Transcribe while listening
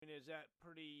is that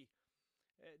pretty?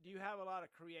 Do you have a lot of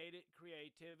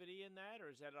creativity in that, or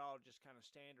is that all just kind of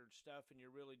standard stuff, and you're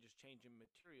really just changing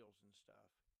materials and stuff?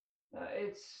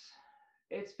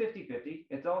 It's 50-50.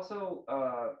 It's also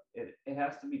it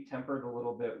has to be tempered a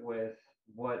little bit with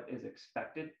what is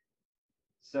expected.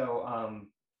 So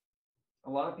a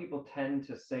lot of people tend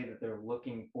to say that they're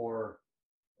looking for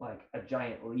like a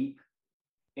giant leap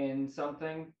in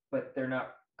something, but they're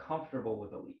not comfortable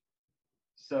with a leap.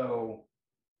 So,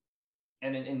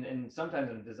 and sometimes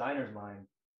in a designer's mind,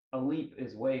 a leap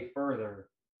is way further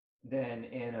than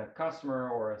in a customer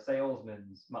or a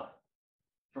salesman's mind.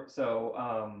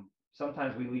 So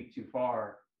sometimes we leap too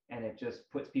far, and it just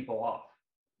puts people off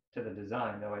to the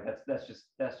design. They're like, that's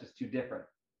just too different.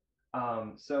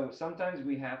 So sometimes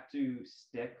we have to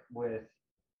stick with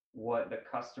what the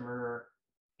customer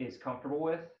is comfortable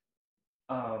with.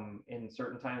 In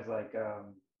certain times, like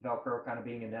Velcro kind of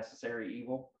being a necessary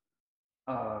evil.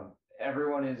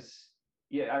 Everyone is,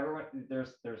 yeah, everyone,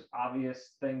 there's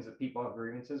obvious things that people have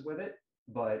grievances with it,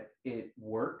 but it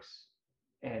works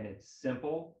and it's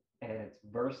simple and it's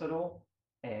versatile.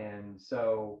 And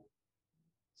so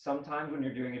sometimes when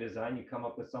you're doing a design, you come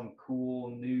up with some cool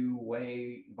new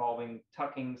way involving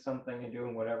tucking something and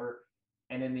doing whatever.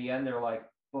 And in the end, they're like,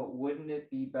 but wouldn't it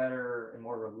be better and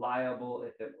more reliable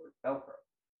if it were Velcro?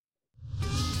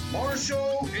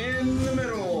 Marshall in the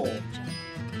middle.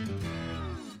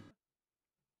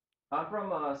 I'm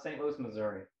from St. Louis,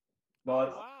 Missouri. Well, Oh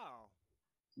it's wow,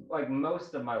 like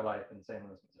most of my life in St.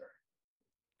 Louis, Missouri.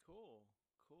 cool,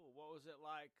 cool. What was it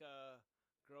like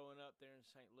growing up there in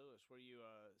St. Louis? Were you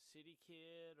a city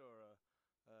kid or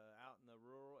out in the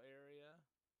rural area?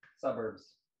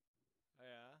 Suburbs.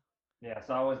 Yeah. Yeah,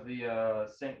 so I was the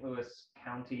St. Louis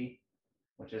County,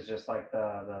 which is just like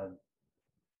the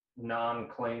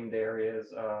non-claimed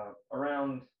areas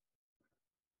around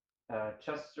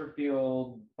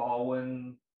Chesterfield,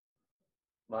 Baldwin,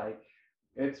 like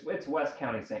it's West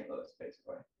County, St. Louis,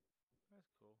 basically. That's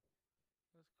cool.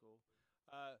 That's cool.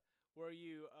 Uh, were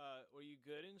you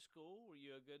good in school? Were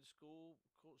you a good school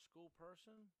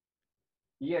person?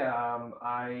 Yeah,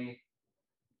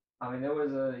 I mean there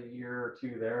was a year or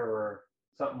two there where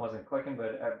something wasn't clicking,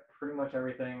 but pretty much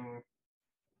everything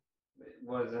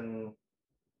was in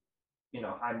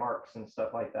high marks and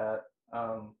stuff like that.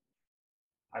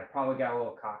 I probably got a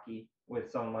little cocky with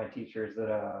some of my teachers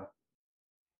that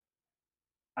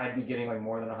I'd be getting like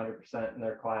more than 100% in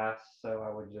their class, so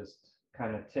I would just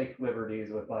kind of take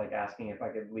liberties with like asking if I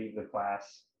could leave the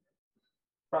class.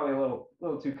 Probably a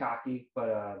little too cocky,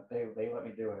 but they let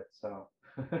me do it. So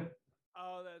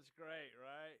Oh, that's great,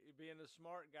 right? Being a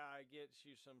smart guy gets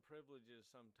you some privileges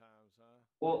sometimes, huh?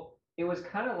 well, it was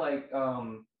kind of like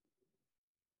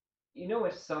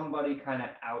if somebody kind of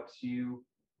outs you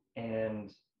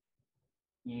and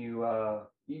you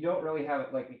don't really have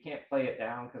it, like you can't play it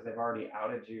down because they've already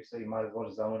outed you, so you might as well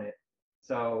just own it.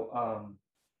 So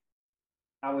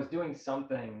I was doing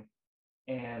something,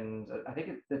 and I think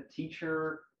the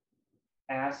teacher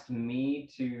asked me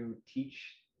to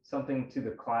teach something to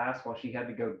the class while she had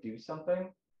to go do something,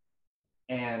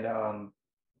 and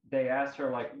they asked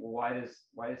her like, why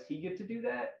does he get to do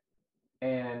that?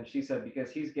 And she said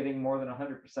because he's getting more than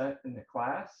 100% in the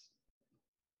class.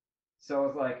 So I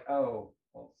was like, oh,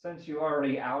 well, since you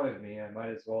already outed me, I might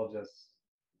as well just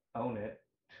own it.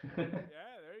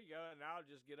 Yeah, there you go. And now I'll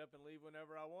just get up and leave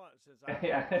whenever I want since I've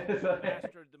Yeah,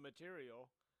 mastered the material.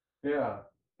 yeah,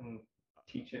 and Uh,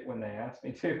 teach it when they ask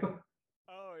me to.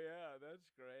 Oh yeah, that's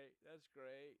great. That's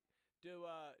great. Do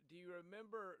you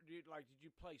remember? Did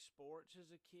you play sports as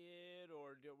a kid,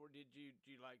 or did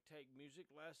you like take music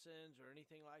lessons or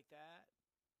anything like that?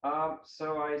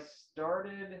 So I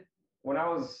started when I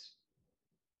was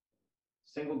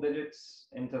single digits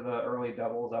into the early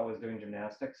doubles. I was doing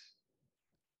gymnastics.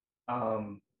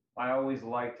 Um, I always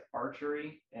liked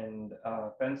archery and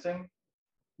fencing,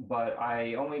 but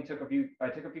I only took a few. I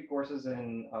took a few courses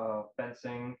in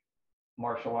fencing,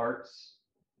 martial arts.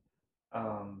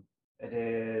 I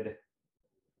did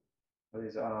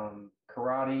was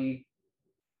karate,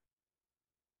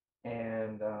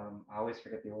 and I always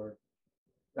forget the order.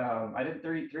 I did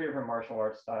three different martial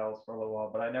arts styles for a little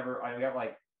while, but I got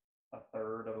like a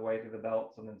third of the way through the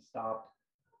belts and then stopped.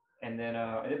 And then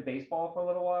I did baseball for a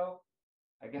little while.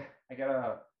 I got I got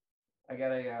a I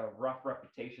got a rough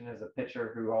reputation as a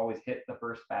pitcher who always hit the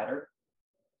first batter.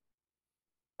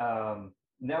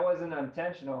 That wasn't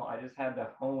intentional. I just had to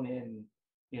hone in,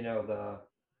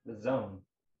 the zone.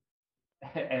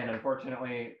 And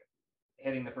unfortunately,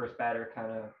 hitting the first batter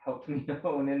kind of helped me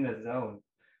hone in the zone.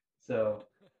 So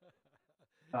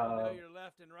You know uh, your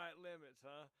left and right limits,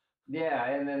 huh? Yeah,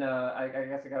 and then I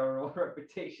guess I got a real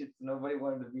reputation, so nobody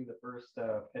wanted to be the first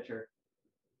pitcher.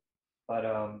 But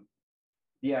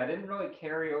yeah, I didn't really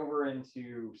carry over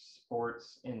into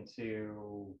sports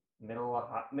into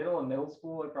middle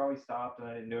school. I probably stopped, and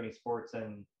I didn't do any sports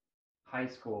in high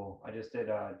school. I just did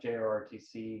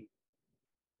JROTC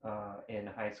in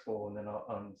high school, and then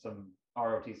some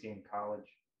ROTC in college.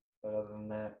 But other than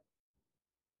that,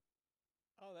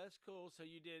 Oh, that's cool. So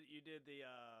you did the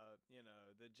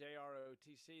the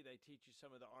JROTC. They teach you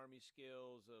some of the army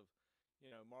skills of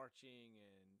marching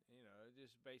and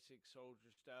just basic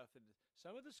soldier stuff. And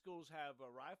some of the schools have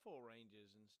rifle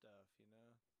ranges and stuff.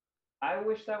 I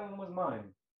wish that one was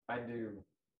mine. I do.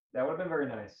 That would have been very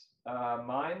nice.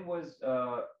 Mine was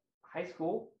high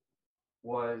school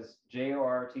was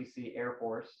JORTC Air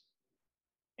Force,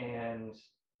 and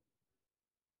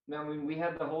I mean we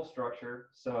had the whole structure.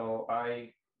 So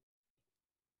I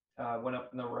went up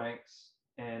in the ranks,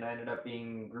 and I ended up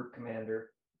being group commander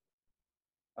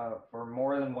for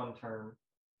more than one term.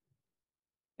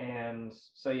 And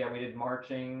so yeah, we did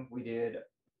marching, we did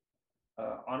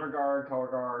honor guard, color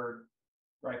guard,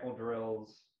 rifle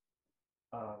drills.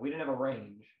 We didn't have a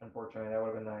range, unfortunately. That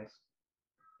would have been nice.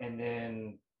 And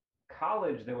then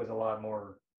college, there was lot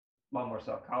more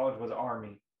stuff. College was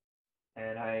Army,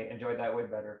 and I enjoyed that way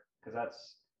better because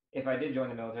that's if I did join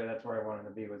the military, that's where I wanted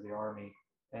to be was the Army,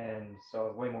 and so I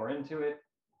was way more into it.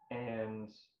 And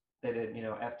they did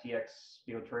FTX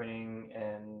field training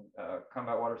and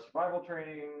combat water survival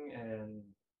training and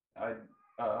I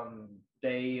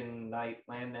day and night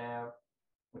land nav,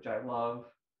 which I love.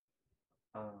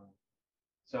 Um,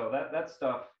 so that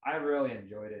stuff I really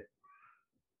enjoyed it.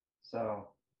 So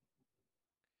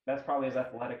that's probably as Yeah,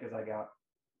 athletic as I got.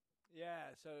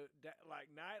 yeah. So like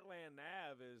Nightland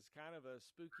Nav is kind of a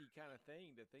spooky kind of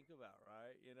thing to think about,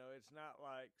 right? It's not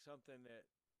like something that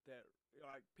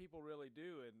like people really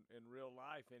do in real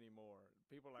life anymore.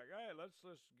 People are like, hey, let's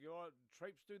go out,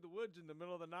 traipse through the woods in the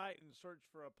middle of the night and search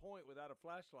for a point without a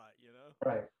flashlight.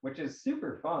 Right, which is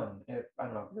super fun. If I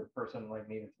don't know if you're a person like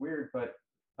me, it's weird, but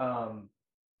um,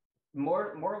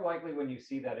 more likely when you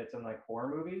see that it's in like horror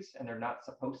movies and they're not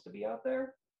supposed to be out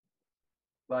there.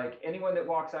 Like anyone that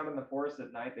walks out in the forest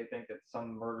at night, they think that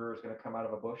some murderer is going to come out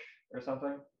of a bush or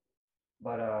something.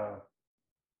 But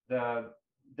the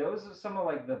those are some of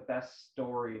like the best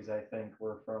stories I think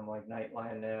were from like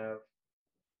Nightline Nav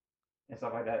and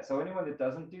stuff like that. So anyone that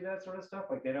doesn't do that sort of stuff,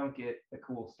 like they don't get the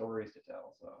cool stories to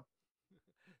tell. So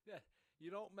Yeah,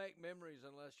 you don't make memories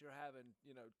unless you're having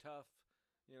tough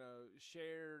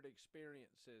shared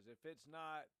experiences. If it's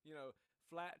not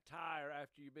flat tire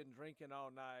after you've been drinking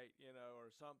all night,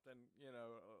 or something,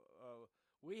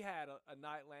 we had a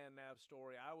Nightland Nav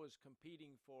story. I was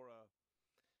competing for a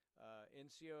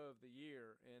NCO of the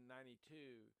year in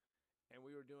 '92, and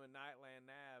we were doing Nightland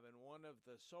Nav, and one of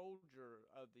the Soldier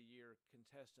of the Year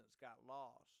contestants got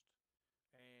lost,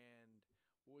 and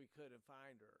we couldn't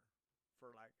find her for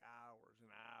like hours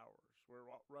and hours.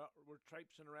 We're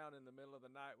traipsing around in the middle of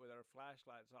the night with our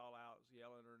flashlights all out,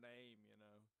 yelling her name.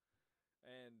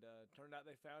 And turned out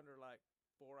they found her like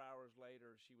 4 hours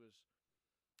later. She was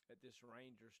at this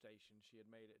ranger station she had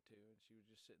made it to, and she was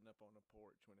just sitting up on the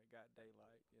porch when it got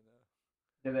daylight.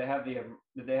 did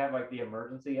they have like the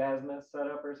emergency azimuth set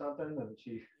up or something? And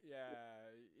she Yeah,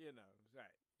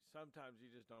 right. Sometimes you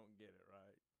just don't get it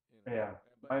right. yeah.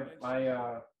 But My and my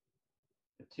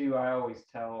the two I always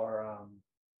tell are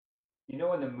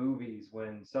in the movies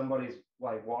when somebody's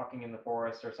like walking in the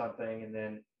forest or something and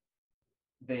then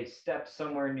they step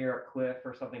somewhere near a cliff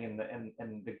or something and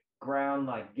the ground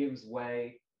like gives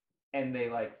way and they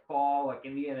like fall like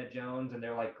Indiana Jones and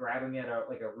they're like grabbing at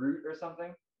like a root or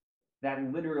something. That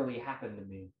literally happened to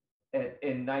me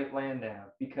in Nightland now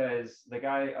because the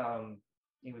guy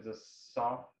he was a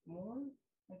sophomore,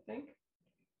 I think.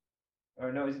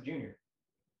 Or no, he's a junior.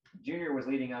 Junior was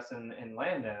leading us in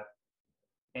land nav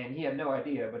and he had no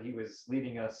idea, but he was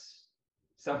leading us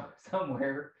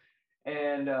somewhere.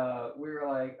 And we were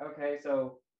like, okay,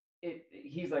 so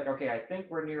he's like, okay, I think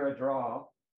we're near a draw.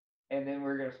 And then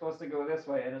we're supposed to go this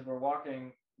way. And as we're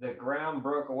walking, the ground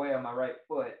broke away on my right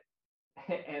foot.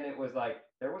 And it was like,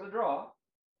 there was a draw,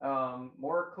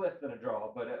 more cliff than a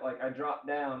draw. But like I dropped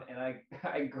down and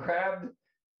I grabbed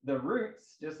the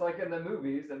roots just like in the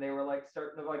movies and they were like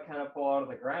starting to like kind of pull out of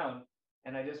the ground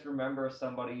and I just remember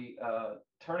somebody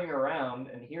turning around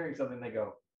and hearing something. They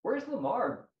go, where's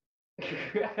Lamar?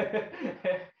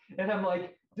 And I'm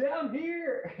like, down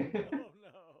here. oh no,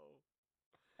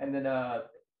 And then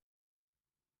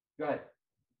go ahead.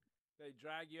 they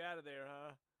drag you out of there,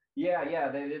 huh?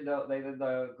 Yeah, they did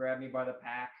the grab me by the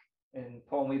pack and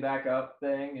pull me back up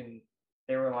thing and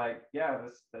they were like, yeah,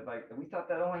 this like we thought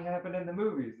that only happened in the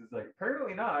movies. It's like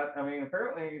apparently not. I mean,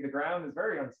 apparently the ground is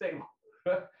very unstable.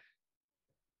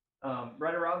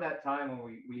 Right around that time when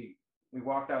we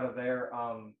walked out of there,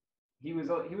 he was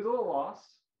a little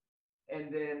lost,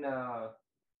 and then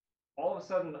all of a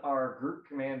sudden our group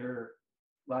commander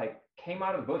like came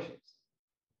out of the bushes,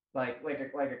 like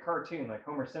a cartoon, like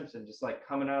Homer Simpson, just like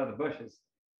coming out of the bushes.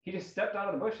 He just stepped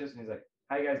out of the bushes and he's like,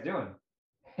 "How you guys doing?"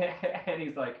 And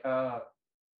he's like,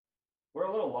 we're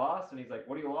a little lost. And he's like,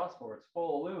 what are you lost for? It's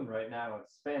full of loon right now.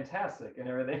 It's fantastic and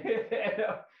everything.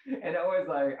 And I was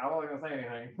like, I wasn't gonna say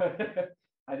anything.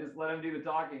 I just let him do the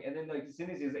talking. And then like as soon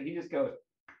as he just goes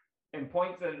and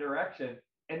points in a direction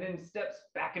and then steps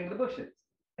back into the bushes.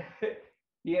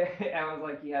 Yeah, I was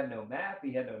like, he had no map,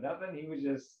 he had no nothing. He was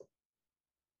just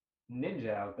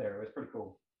ninja out there. It was pretty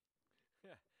cool.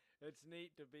 Yeah, it's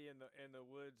neat to be in the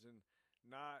woods and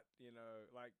not,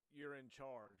 like you're in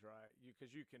charge, right?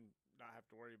 Because you can not have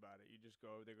to worry about it. You just go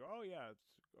over there, go, oh yeah, it's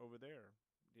over there.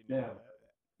 Didn't you Yeah. know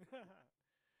that?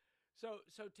 So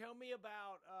tell me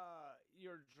about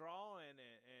your drawing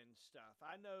and stuff.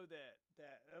 I know that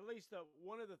at least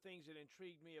one of the things that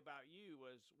intrigued me about you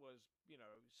was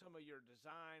some of your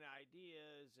design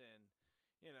ideas and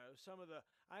some of the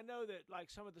I know that like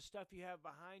some of the stuff you have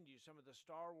behind you, some of the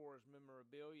Star Wars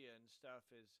memorabilia and stuff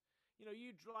is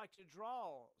you'd like to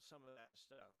draw some of that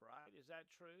stuff, right? Is that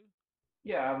true?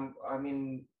 Yeah, I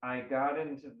mean, I got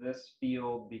into this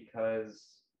field because,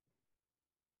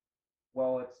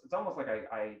 well, it's almost like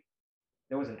I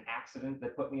there was an accident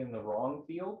that put me in the wrong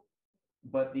field,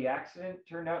 but the accident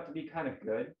turned out to be kind of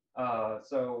good.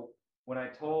 So when I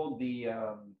told the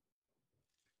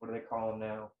what do they call them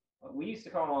now? We used to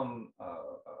call them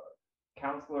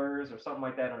counselors or something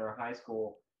like that in our high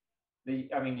school.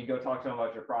 I mean, you go talk to them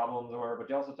about your problems, or but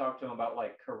you also talk to them about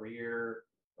like career,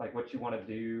 like what you want to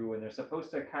do, and they're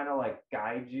supposed to kind of like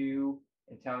guide you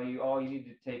and tell you, oh, you need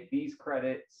to take these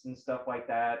credits and stuff like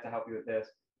that to help you with this.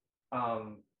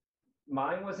 Um,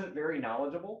 Mine wasn't very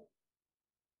knowledgeable.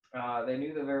 They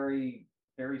knew the very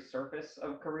surface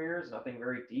of careers, nothing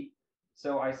very deep.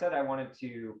 So I said I wanted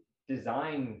to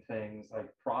design things like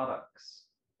products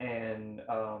and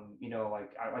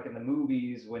like in the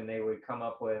movies when they would come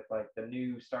up with like the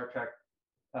new Star Trek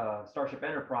Starship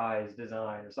Enterprise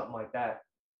design or something like that.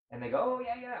 And they go, oh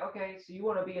yeah, yeah, okay, so you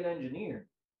want to be an engineer.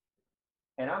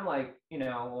 And I'm like,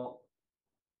 well,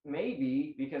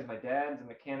 maybe because my dad's a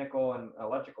mechanical and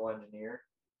electrical engineer.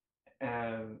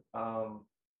 And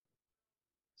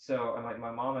so and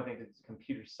my mom, I think, did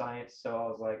computer science. So I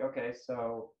was like, okay,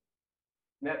 so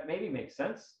that maybe makes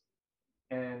sense.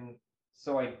 And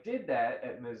so I did that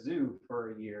at Mizzou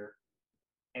for a year,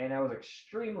 and I was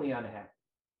extremely unhappy.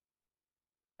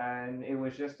 And it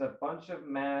was just a bunch of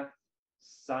math,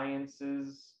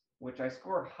 sciences, which I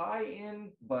score high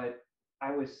in, but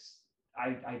I was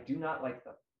I do not like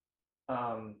them.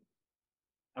 Um,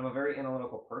 I'm a very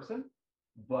analytical person,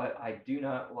 but I do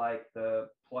not like the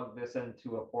plug this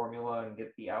into a formula and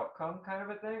get the outcome kind of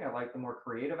a thing. I like the more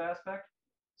creative aspect.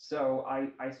 So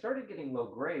I started getting low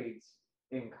grades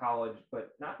in college, but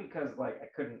not because like I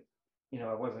couldn't,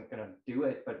 I wasn't gonna do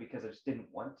it, but because I just didn't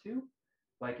want to.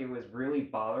 Like it was really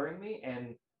bothering me.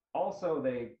 And also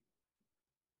they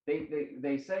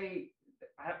say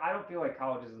I don't feel like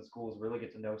colleges and schools really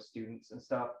get to know students and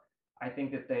stuff. I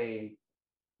think that they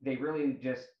really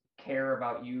just care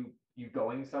about you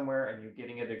going somewhere and you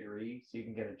getting a degree so you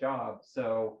can get a job.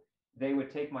 So they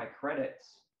would take my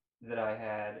credits that I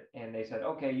had and they said,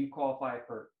 okay, you qualify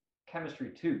for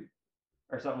chemistry two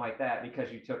or something like that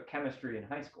because you took chemistry in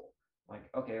high school. I'm like,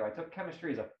 okay, well, I took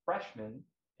chemistry as a freshman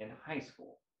in high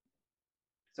school.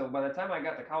 So by the time I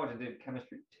got to college and did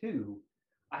chemistry two,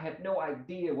 I had no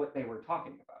idea what they were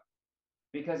talking about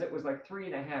because it was like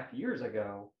 3.5 years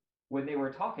ago when they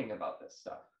were talking about this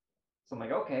stuff. So I'm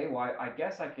like, okay, well, I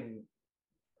guess I can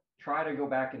try to go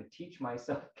back and teach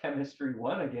myself chemistry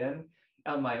one again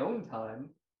on my own time.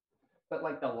 But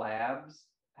like the labs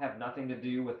have nothing to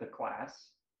do with the class,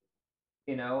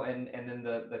 and then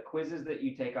the quizzes that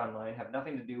you take online have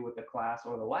nothing to do with the class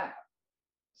or the lab.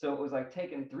 So it was like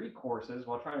taking three courses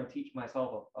while trying to teach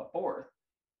myself a fourth.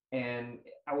 And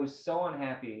I was so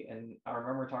unhappy. And I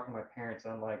remember talking to my parents,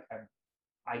 and I'm like,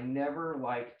 I never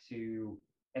like to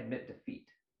admit defeat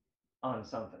on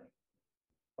something.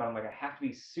 But I'm like, I have to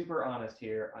be super honest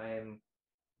here. I am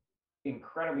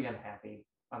incredibly unhappy.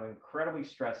 I'm incredibly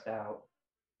stressed out.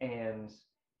 And,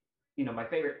 my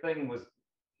favorite thing was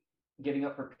getting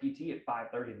up for PT at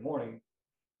 5:30 in the morning.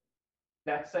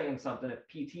 That's saying something if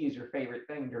PT is your favorite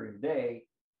thing during the day.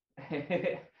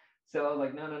 So I was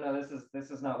like, no, no, no,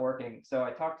 this is not working. So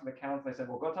I talked to the counselor. I said,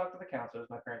 well, go talk to the counselors.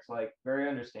 My parents were like very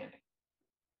understanding.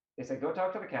 They said, go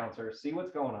talk to the counselor, see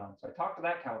what's going on. So I talked to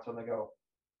that counselor and they go,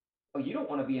 oh, you don't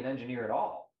want to be an engineer at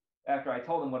all. After I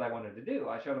told them what I wanted to do,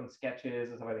 I showed them sketches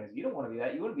and stuff like that. You don't want to be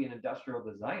that. You want to be an industrial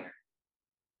designer.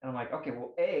 And I'm like, okay,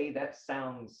 well, A, that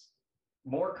sounds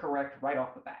more correct right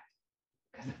off the bat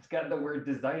because it's got the word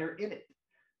designer in it.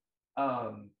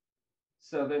 Um,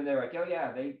 so then they're like, oh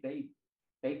yeah,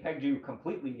 they pegged you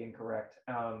completely incorrect.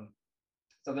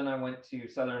 So then I went to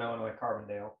Southern Illinois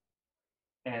Carbondale,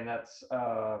 and that's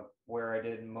where I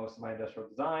did most of my industrial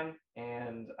design,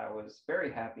 and I was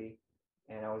very happy,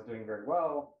 and I was doing very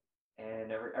well,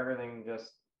 and everything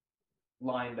just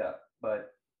lined up.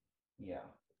 But yeah,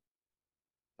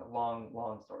 a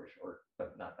long story short,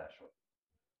 but not that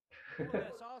Well, short.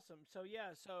 that's awesome. So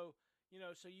yeah, so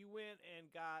so you went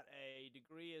and got a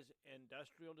degree as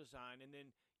industrial design, and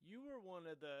then you were one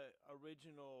of the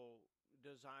original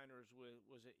designers with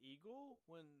was it Eagle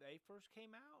when they first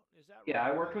came out? Is that Yeah,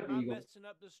 right? I worked with Am I Eagle. messing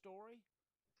up the story?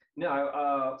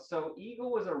 No, so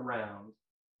Eagle was around.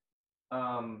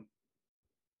 Um,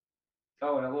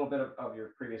 oh, and a little bit of your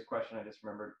previous question, I just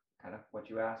remembered kind of what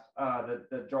you asked.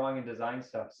 The drawing and design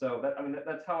stuff. So that I mean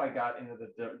that's how I got into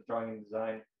the drawing and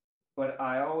design. But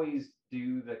I always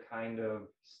do the kind of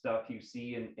stuff you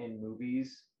see in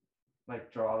movies,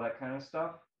 like draw that kind of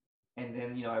stuff. And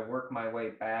then, I work my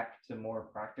way back to more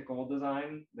practical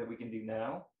design that we can do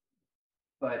now.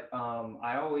 But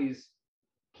I always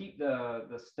keep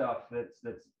the stuff that's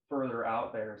further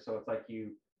out there. So it's like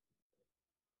you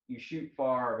shoot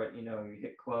far, but you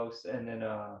hit close, and then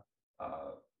uh,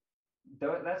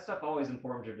 that stuff always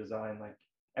informs your design. Like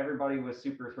everybody was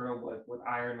super thrilled with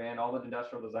Iron Man. All the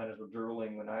industrial designers were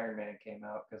drooling when Iron Man came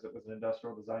out because it was an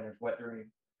industrial designer's wet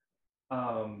dream.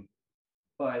 Um,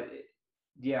 but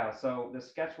yeah, so the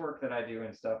sketch work that I do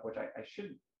and stuff, which I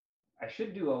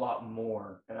should do a lot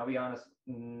more. And I'll be honest,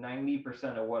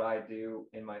 90% of what I do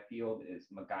in my field is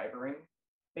MacGyvering,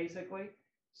 basically.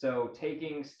 So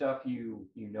taking stuff you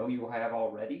have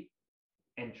already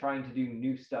and trying to do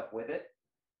new stuff with it,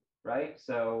 right?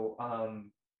 So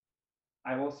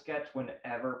I will sketch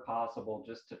whenever possible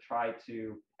just to try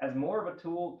to, as more of a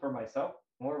tool for myself,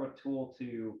 more of a tool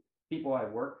to people I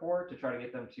work for to try to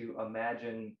get them to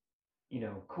imagine,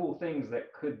 cool things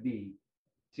that could be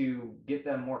to get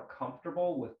them more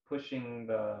comfortable with pushing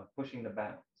the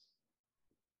bounds.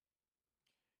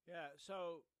 Yeah,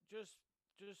 so just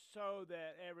so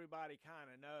that everybody kind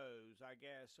of knows, I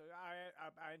guess. So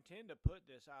I intend to put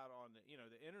this out on the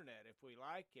internet if we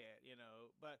like it,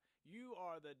 But you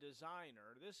are the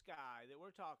designer. This guy that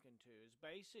we're talking to is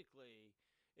basically,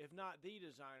 if not the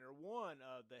designer, one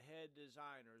of the head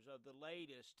designers of the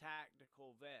latest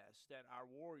tactical vest that our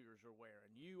warriors are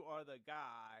wearing. You are the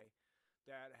guy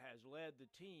that has led the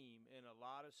team in a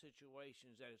lot of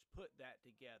situations that has put that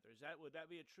together. Would that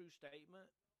be a true statement?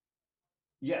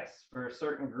 Yes, for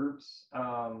certain groups.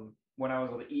 When I was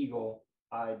with Eagle,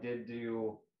 I did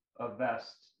do a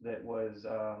vest that was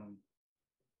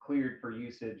cleared for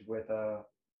usage with a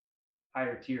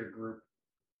higher tier group.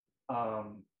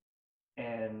 Um,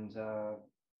 and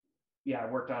yeah, I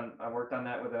worked on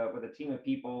that with a team of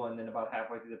people, and then about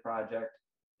halfway through the project,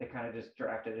 they kind of just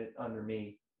drafted it under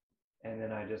me, and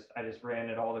then I just ran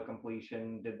it all to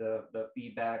completion, did the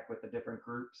feedback with the different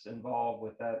groups involved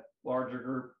with that larger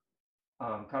group,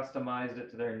 customized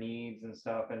it to their needs and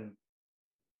stuff, and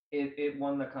it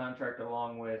won the contract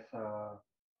along with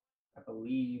I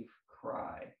believe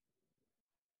Cry.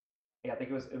 Yeah, I think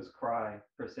it was Cry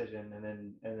Precision, and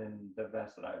then the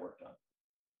vest that I worked on.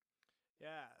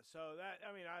 Yeah, so that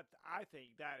I mean I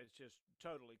think that is just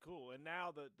totally cool. And now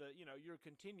the you're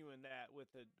continuing that with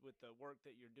the work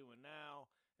that you're doing now,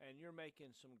 and you're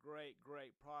making some great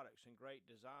products and great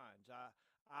designs.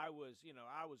 I was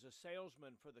a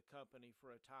salesman for the company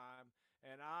for a time,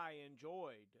 and I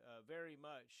enjoyed very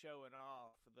much showing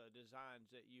off the designs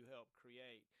that you helped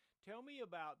create. Tell me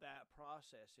about that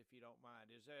process, if you don't mind.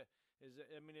 Is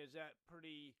that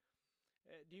pretty?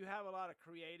 Do you have a lot of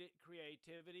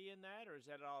creativity in that, or is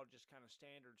that all just kind of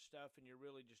standard stuff, and you're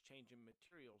really just changing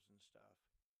materials and stuff?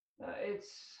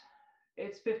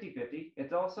 It's 50-50.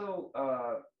 It's also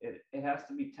it has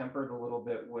to be tempered a little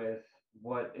bit with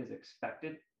what is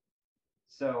expected.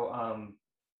 So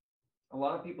a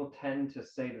lot of people tend to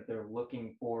say that they're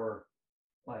looking for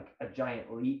like a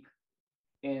giant leap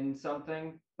in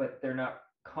something, but they're not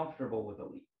comfortable with a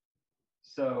leap.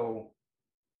 So,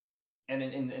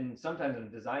 and sometimes in a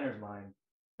designer's mind,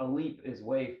 a leap is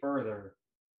way further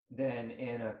than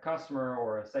in a customer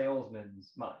or a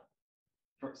salesman's mind.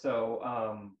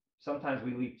 So sometimes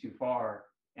we leap too far,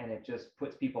 and it just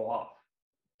puts people off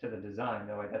to the design.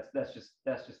 They're like, that's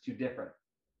just too different.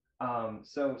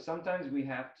 So sometimes we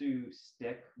have to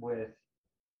stick with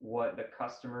what the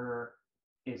customer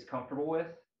is comfortable with.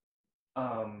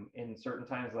 In certain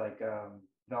times, like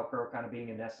Velcro kind of being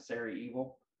a necessary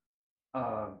evil.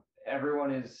 Um,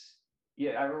 everyone is,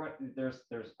 yeah, everyone, there's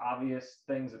obvious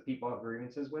things that people have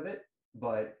grievances with it,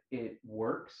 but it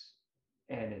works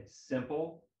and it's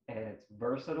simple and it's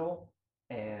versatile.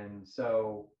 And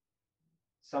so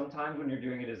sometimes when you're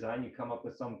doing a design, you come up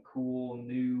with some cool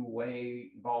new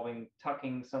way involving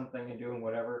tucking something and doing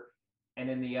whatever. And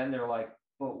in the end, they're like,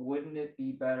 but wouldn't it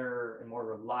be better and more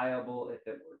reliable if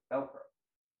it were Velcro?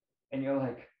 And you're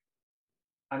like,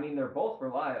 I mean, they're both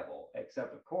reliable,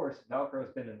 except of course,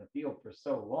 Velcro's been in the field for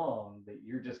so long that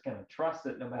you're just going to trust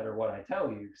it no matter what I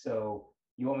tell you. So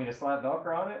you want me to slap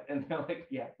Velcro on it? And they're like,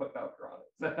 yeah, put Velcro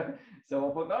on it. So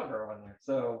we'll put Velcro on there.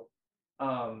 So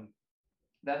um,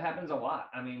 that happens a lot.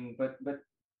 I mean, but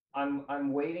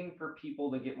I'm waiting for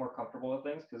people to get more comfortable with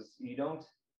things because you don't.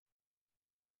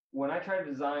 When I try to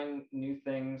design new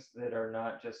things that are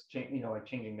not just like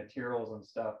changing materials and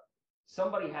stuff,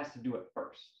 somebody has to do it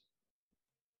first.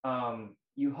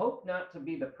 You hope not to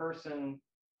be the person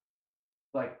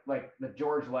like the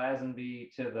George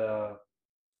Lazenby to the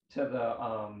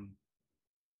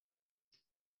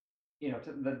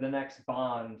next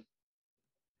Bond,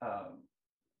 um,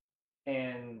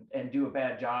 and do a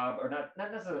bad job, or not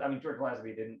necessarily. I mean, George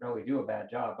Lazenby didn't really do a bad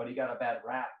job, but he got a bad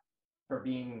rap for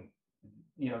being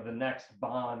the next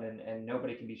Bond, and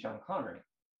nobody can be Sean Connery.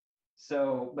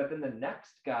 So, but then the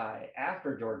next guy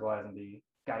after George Lazenby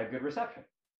got a good reception.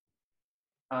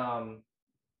 Um,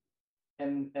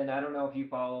 and I don't know if you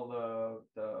follow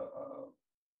the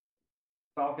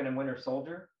Falcon and Winter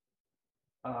Soldier,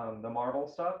 the Marvel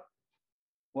stuff.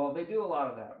 Well, they do a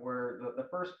lot of that where the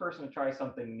first person to try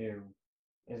something new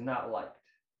is not liked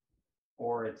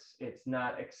or it's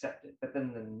not accepted, but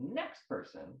then the next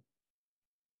person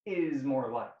is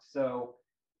more liked. So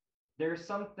there's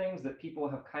some things that people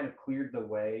have kind of cleared the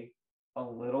way a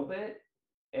little bit,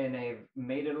 and they've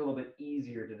made it a little bit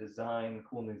easier to design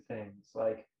cool new things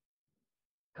like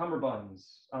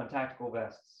cummerbunds on tactical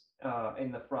vests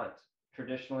in the front,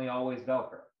 traditionally always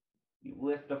Velcro. You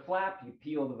lift a flap, you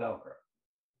peel the Velcro.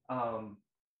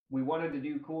 We wanted to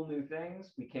do cool new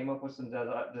things. We came up with some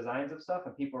designs of stuff,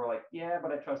 and people were like, yeah,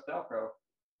 but I trust Velcro.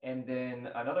 And then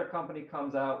another company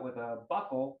comes out with a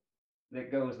buckle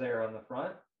that goes there on the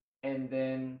front. And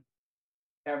then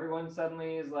everyone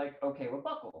suddenly is like, okay, with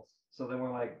buckles. So then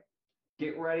we're like,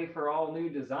 get ready for all new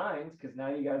designs because now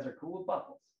you guys are cool with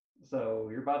buckles. So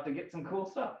you're about to get some cool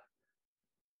stuff.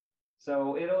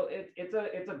 So it's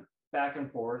a back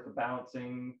and forth, a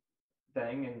balancing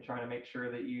thing, and trying to make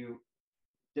sure that you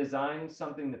design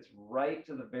something that's right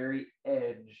to the very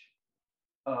edge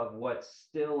of what's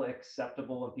still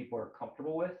acceptable and people are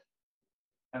comfortable with.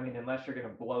 I mean, unless you're going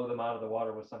to blow them out of the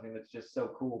water with something that's just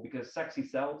so cool, because sexy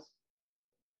sells.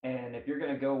 And if you're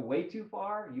going to go way too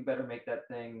far, you better make that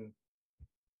thing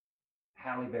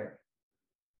Halle Berry.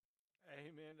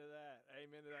 Amen to that.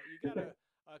 Amen to that. You got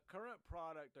a current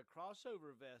product, a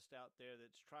crossover vest out there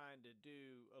that's trying to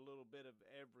do a little bit of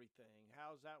everything.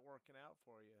 How's that working out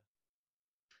for you?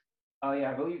 Oh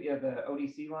yeah, I believe the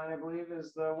ODC line, I believe,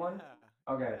 is the one.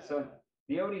 Okay, Yeah. so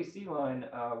the ODC line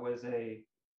was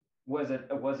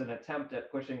an attempt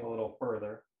at pushing a little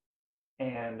further,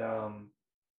 and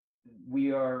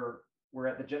we're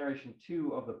at the generation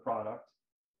 2 of the product,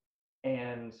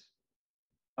 and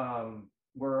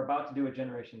we're about to do a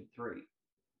generation 3,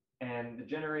 and the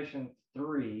generation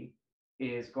 3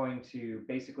 is going to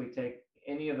basically take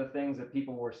any of the things that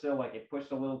people were still like it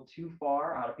pushed a little too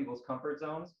far out of people's comfort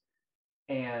zones,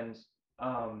 and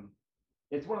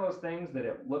it's one of those things that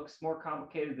it looks more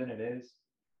complicated than it is,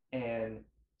 and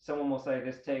someone will say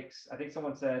this takes, I think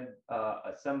someone said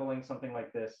assembling something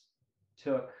like this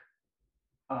took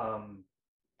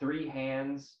 3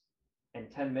 hands and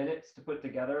 10 minutes to put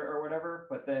together or whatever.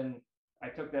 But then I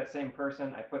took that same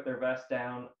person, I put their vest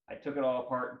down, I took it all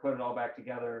apart and put it all back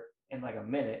together in like a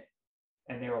minute.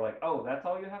 And they were like, oh, that's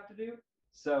all you have to do?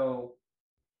 So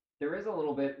there is a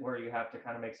little bit where you have to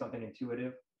kind of make something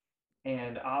intuitive.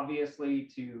 And obviously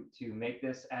to make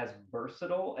this as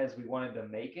versatile as we wanted to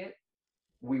make it,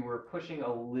 we were pushing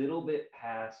a little bit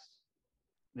past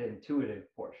the intuitive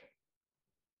portion.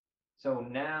 So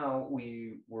now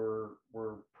we're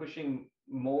pushing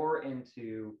more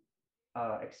into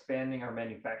expanding our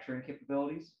manufacturing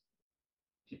capabilities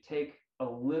to take a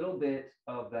little bit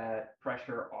of that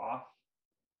pressure off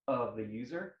of the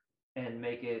user and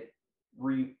make it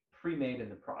pre-made in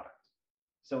the product.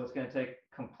 So it's going to take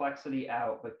complexity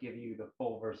out, but give you the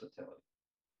full versatility.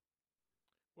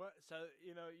 Well, so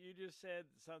you just said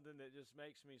something that just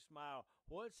makes me smile.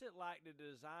 What's it like to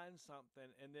design something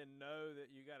and then know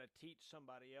that you got to teach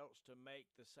somebody else to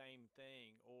make the same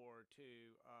thing or to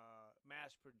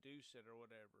mass produce it or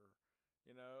whatever?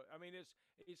 I mean,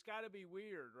 it's got to be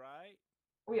weird, right?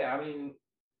 Well, yeah, I mean,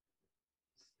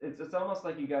 it's almost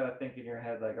like you got to think in your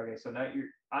head, like, okay, so now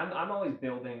I'm always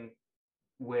building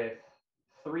with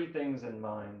three things in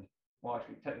mind. Well,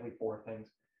 actually, technically four things.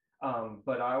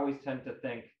 But I always tend to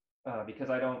think because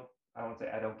I won't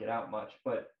say I don't get out much,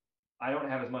 but I don't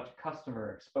have as much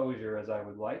customer exposure as I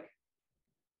would like.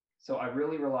 So I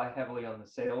really rely heavily on the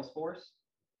sales force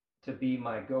to be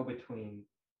my go-between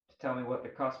to tell me what the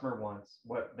customer wants,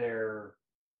 what their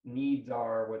needs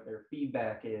are, what their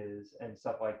feedback is, and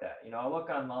stuff like that. I'll look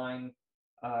online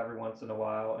every once in a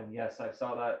while, and yes, I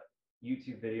saw that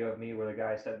YouTube video of me where the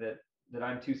guy said that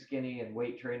I'm too skinny and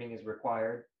weight training is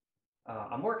required.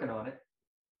 I'm working on it.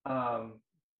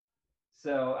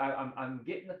 So I'm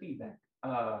getting the feedback.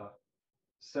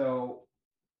 So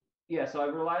yeah, so I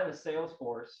rely on the sales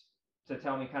force to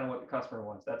tell me kind of what the customer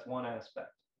wants. That's one aspect.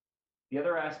 The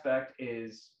other aspect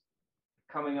is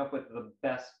coming up with the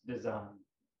best design.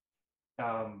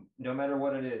 No matter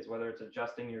what it is, whether it's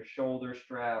adjusting your shoulder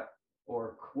strap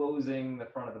or closing the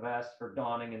front of the vest for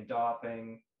donning and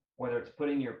doffing, whether it's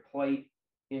putting your plate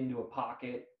into a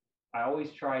pocket, I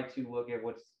always try to look at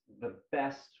what's the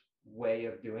best way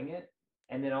of doing it.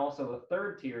 And then also the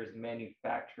third tier is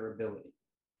manufacturability.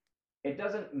 It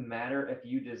doesn't matter if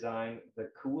you design the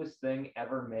coolest thing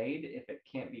ever made if it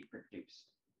can't be produced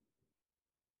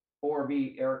or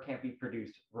can't be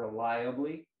produced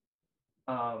reliably.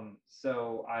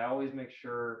 So I always make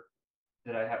sure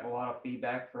that I have a lot of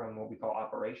feedback from what we call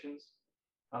operations,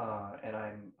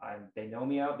 and they know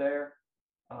me out there.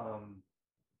 Um,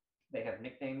 they have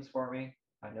nicknames for me.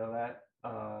 I know that,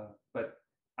 but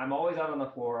I'm always out on the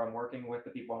floor. I'm working with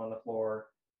the people on the floor.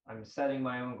 I'm setting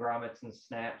my own grommets and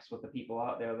snaps with the people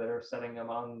out there that are setting them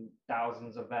on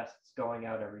thousands of vests going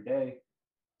out every day.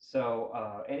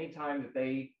 So anytime that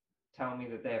they tell me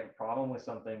that they have a problem with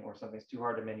something or something's too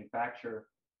hard to manufacture,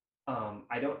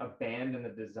 I don't abandon the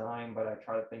design, but I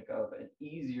try to think of an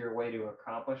easier way to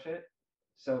accomplish it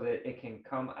so that it can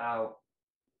come out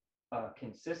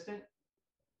consistent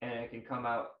and it can come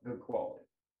out good quality.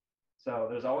 So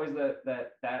there's always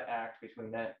that act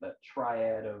between that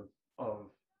triad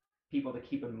of people to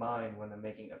keep in mind when they're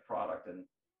making a product. And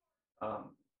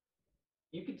um,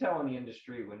 you can tell in the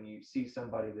industry when you see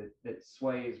somebody that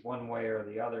sways one way or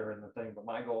the other in the thing. But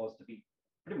my goal is to be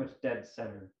pretty much dead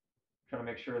center, trying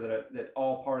to make sure that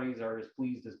all parties are as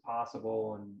pleased as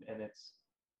possible, and it's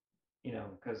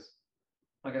because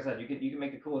like I said, you can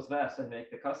make the coolest vest and make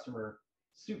the customer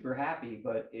super happy,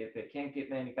 but if it can't get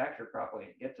manufactured properly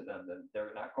and get to them, then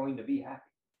they're not going to be happy.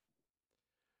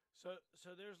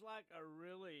 So there's like a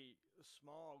really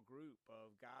small group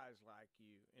of guys like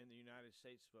you in the United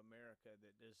States of America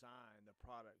that design the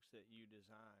products that you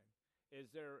design.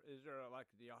 Is there like,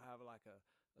 do y'all have like a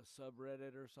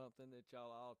subreddit or something that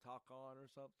y'all all talk on or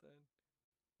something?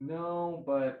 No,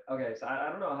 but okay, so I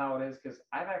don't know how it is because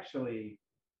I've actually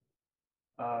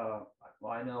uh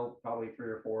well, I know probably three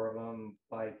or four of them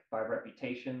like by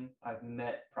reputation. I've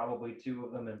met probably two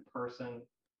of them in person.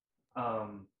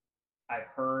 Um, I've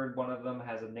heard one of them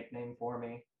has a nickname for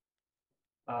me.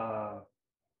 Uh,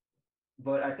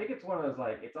 but I think it's one of those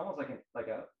like it's almost like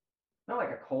a not like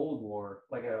a cold war,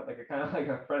 like a kind of like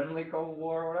a friendly cold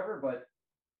war or whatever. But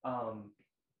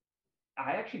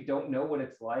I actually don't know what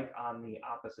it's like on the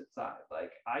opposite side.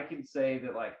 Like I can say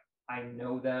that like I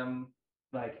know them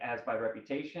like as by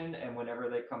reputation, and whenever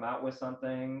they come out with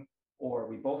something, or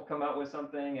we both come out with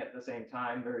something at the same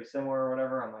time, very similar or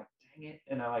whatever, I'm like, dang it,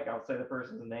 and I'll say the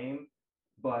person's name,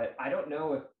 but I don't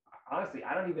know if honestly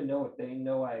I don't even know if they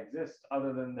know I exist,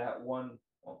 other than that one,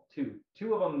 well,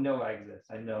 two of them know I exist.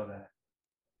 I know that.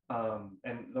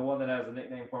 And the one that has a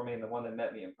nickname for me and the one that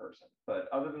met me in person. But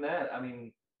other than that, I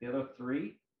mean, the other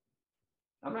three,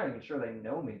 I'm not even sure they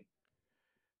know me.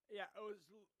 Yeah, it was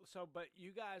so. But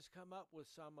you guys come up with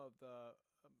some of the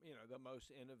most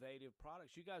innovative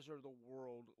products. You guys are the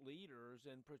world leaders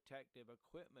in protective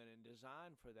equipment and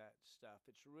design for that stuff.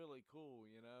 It's really cool.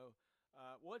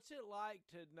 What's it like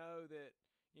to know that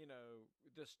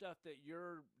the stuff that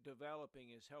you're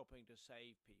developing is helping to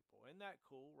save people? Isn't that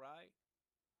cool, right?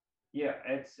 Yeah,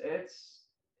 it's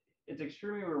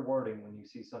extremely rewarding when you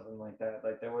see something like that.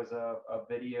 Like there was a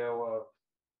video of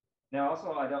now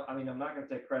also I mean I'm not going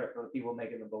to take credit for the people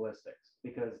making the ballistics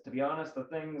because to be honest, the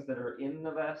things that are in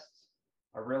the vests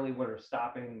are really what are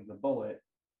stopping the bullet.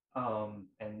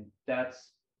 And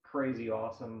that's crazy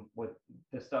awesome with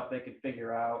the stuff they could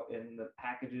figure out in the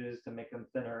packages to make them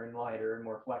thinner and lighter and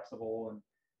more flexible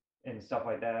and stuff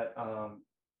like that.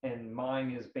 And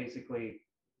mine is basically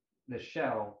the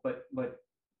shell, but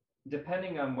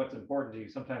depending on what's important to you,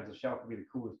 sometimes the shell can be the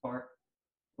coolest part.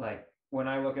 Like when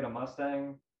I look at a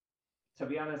Mustang, to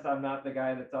be honest, I'm not the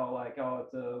guy that's all like, oh,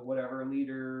 it's a whatever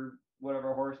liter,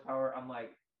 whatever horsepower. I'm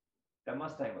like, that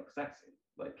Mustang looks sexy.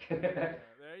 Like, Yeah,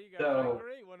 there you go. I so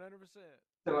agree 100%.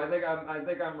 I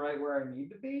think I'm right where I need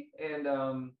to be,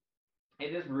 and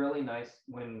it is really nice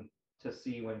when to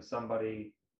see when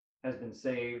somebody has been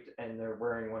saved and they're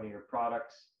wearing one of your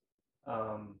products.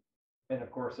 Um, and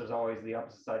of course, there's always the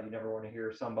opposite side. You never want to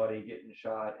hear somebody getting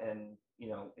shot, and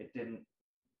it didn't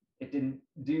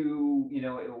do,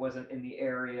 it wasn't in the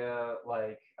area.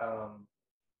 Like,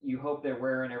 you hope they're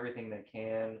wearing everything they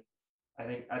can. I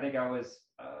think I was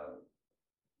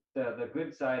the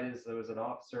good side is there was an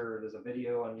officer. There's a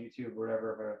video on YouTube,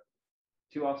 whatever, of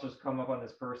two officers come up on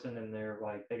this person and they're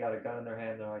like, they got a gun in their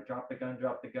hand. They're like, drop the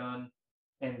gun,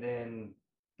 and then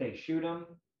they shoot him,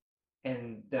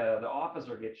 and the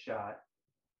officer gets shot,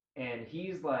 and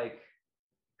he's like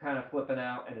kind of flipping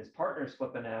out, and his partner's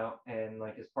flipping out, and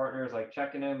like his partner's like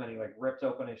checking him, and he like rips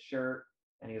open his shirt,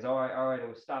 and he goes, all right, it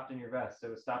was stopped in your vest. It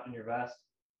was stopped in your vest,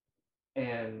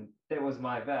 and it was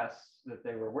my vest that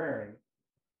they were wearing.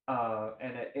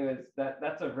 And it was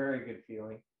that's a very good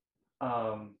feeling.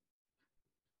 Um,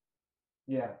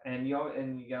 yeah, and you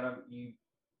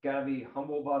gotta be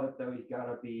humble about it though. You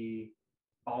gotta be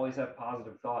always have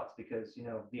positive thoughts, because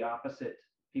the opposite,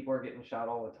 people are getting shot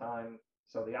all the time,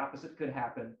 so the opposite could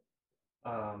happen.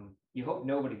 You hope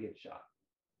nobody gets shot,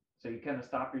 so you kind of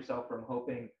stop yourself from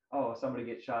hoping, oh, if somebody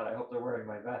gets shot, I hope they're wearing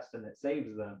my vest and it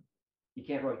saves them. You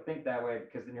can't really think that way,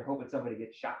 because then you're hoping somebody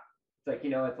gets shot. It's like,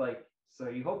 it's like, so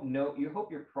you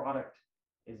hope your product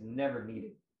is never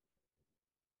needed.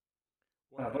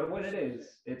 But when it 100%.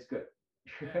 is, it's good.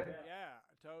 Yeah,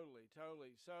 totally,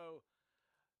 totally. So,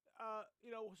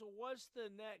 so what's the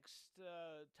next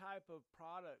type of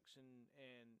products and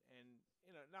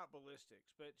not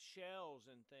ballistics, but shells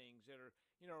and things that are,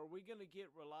 are we going to get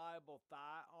reliable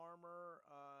thigh armor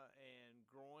and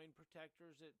groin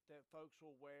protectors that folks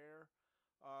will wear?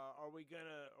 Are we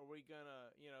gonna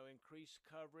increase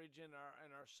coverage in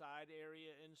our side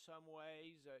area in some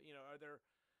ways? Are there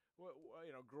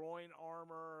groin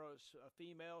armor, a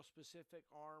female specific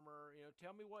armor?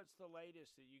 Tell me what's the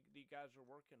latest that you guys are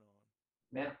working on.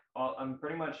 Man, I'm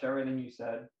pretty much everything you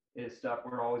said is stuff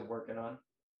we're always working on.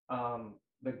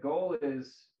 The goal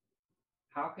is,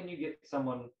 how can you get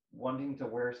someone wanting to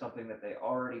wear something that they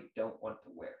already don't want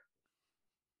to wear?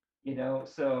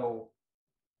 So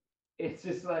it's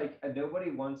just like, nobody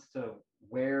wants to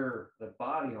wear the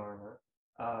body armor,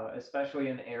 especially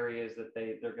in areas that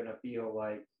they're gonna feel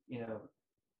like,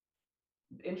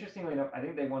 interestingly enough, I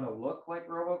think they want to look like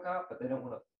RoboCop, but they don't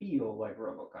want to feel like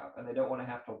RoboCop, and they don't want to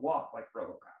have to walk like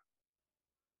RoboCop.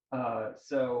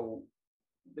 So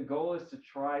the goal is to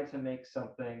try to make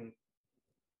something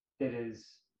that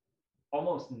is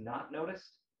almost not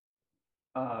noticed,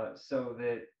 so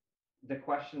that the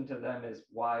question to them is,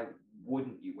 why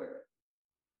wouldn't you wear it?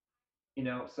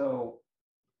 So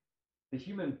the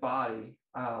human body,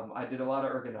 I did a lot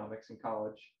of ergonomics in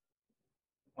college,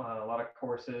 a lot of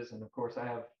courses, and of course I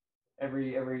have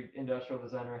every industrial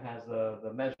designer has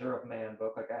the Measure of Man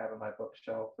book, like I have in my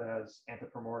bookshelf, that has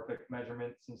anthropomorphic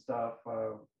measurements and stuff,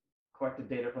 collected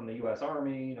data from the U.S.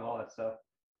 Army and all that stuff.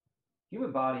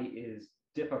 Human body is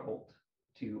difficult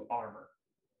to armor,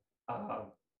 uh,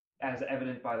 as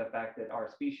evident by the fact that our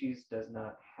species does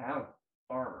not have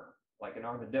armor like an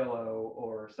armadillo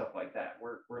or stuff like that.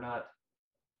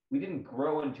 We didn't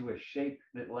grow into a shape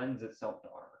that lends itself to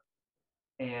armor.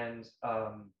 And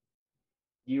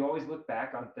you always look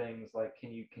back on things like,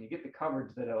 can you get the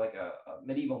coverage that a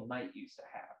medieval knight used to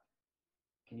have?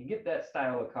 Can you get that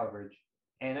style of coverage?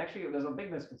 And actually, there's a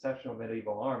big misconception of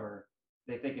medieval armor.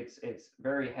 They think it's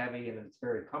very heavy and it's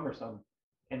very cumbersome.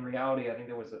 In reality, I think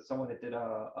there was someone that did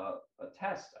a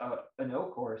test, an O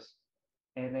course,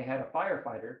 and they had a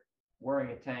firefighter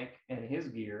wearing a tank and his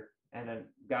gear, and a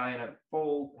guy in a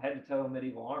full head to toe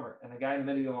medieval armor, and the guy in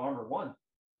medieval armor won.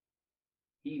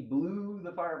 He blew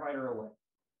the firefighter away,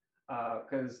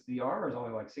 because the armor is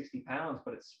only like 60 pounds,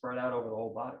 but it's spread out over the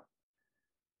whole body.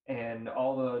 And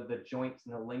all the joints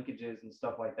and the linkages and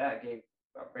stuff like that gave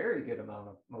a very good amount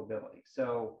of mobility.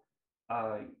 So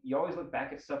you always look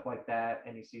back at stuff like that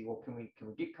and you see, well, can we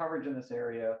get coverage in this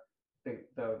area?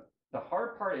 The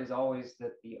hard part is always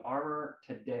that the armor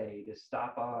today, to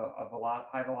stop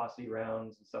high velocity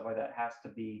rounds and stuff like that, has to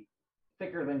be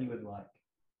thicker than you would like.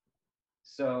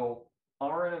 So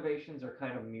our innovations are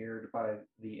kind of mirrored by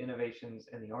the innovations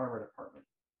in the armor department.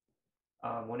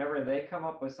 Whenever they come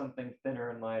up with something thinner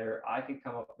and lighter, I could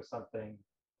come up with something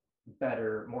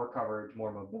better, more coverage,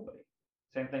 more mobility.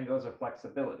 Same thing goes with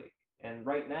flexibility. And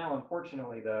right now,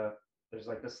 unfortunately, there's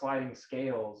like the sliding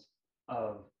scales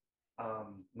of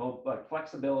like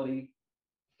flexibility,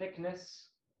 thickness,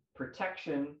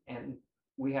 protection, and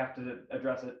we have to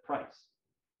address it price.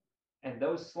 And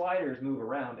those sliders move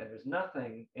around, and there's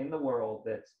nothing in the world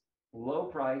that's low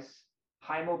price,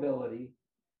 high mobility,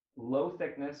 low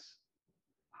thickness,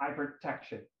 high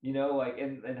protection, like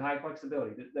and high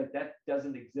flexibility. Like that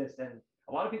doesn't exist. And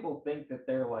a lot of people think that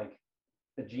they're like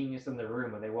the genius in the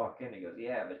room when they walk in. He goes,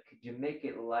 yeah, but could you make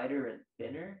it lighter and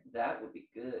thinner? That would be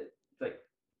good. It's like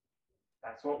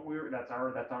that's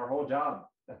our whole job.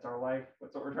 That's our life.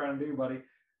 That's what we're trying to do, buddy.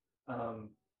 Um,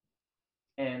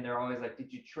 and they're always like,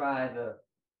 did you try the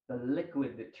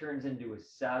liquid that turns into a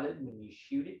solid when you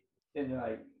shoot it? And they're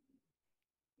like,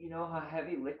 you know how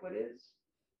heavy liquid is?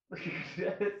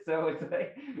 So it's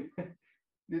like,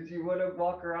 did you want to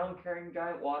walk around carrying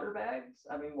giant water bags?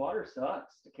 I mean, water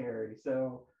sucks to carry.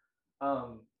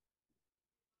 Um,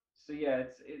 so yeah,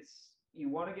 it's you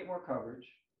want to get more coverage.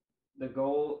 The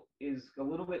goal is a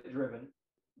little bit driven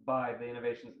by the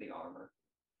innovations of the armor.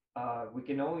 We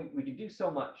can do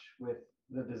so much with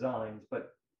the designs,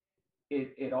 but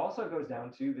it also goes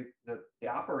down to the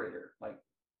operator. Like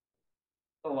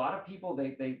a lot of people,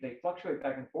 they fluctuate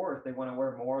back and forth. They want to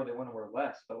wear more, they want to wear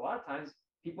less, but a lot of times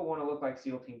people want to look like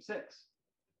SEAL Team 6.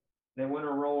 They want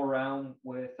to roll around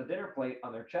with a dinner plate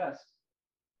on their chest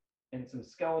and some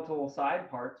skeletal side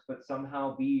parts, but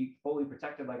somehow be fully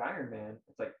protected like Iron Man.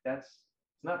 It's like it's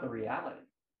not the reality.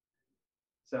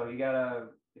 So if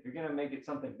you're gonna make it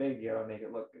something big, you gotta make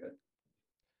it look good.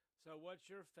 So, what's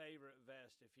your favorite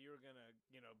vest if you were gonna,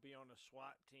 be on a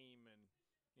SWAT team and,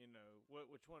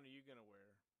 which one are you gonna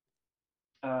wear?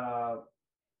 Uh,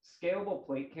 Scalable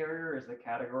plate carrier is the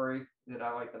category that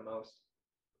I like the most.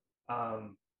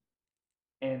 Um,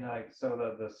 and like so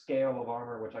the scale of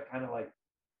armor, which I kind of like.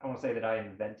 I won't say that I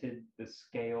invented the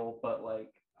scale, but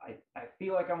like I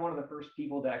feel like I'm one of the first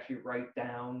people to actually write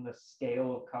down the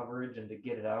scale of coverage and to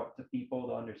get it out to people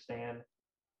to understand.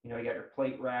 You got your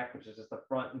plate rack, which is just the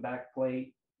front and back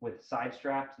plate with side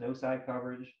straps, no side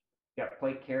coverage. You got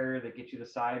plate carrier that gets you the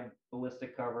side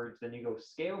ballistic coverage. Then you go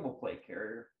scalable plate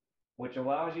carrier, which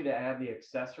allows you to add the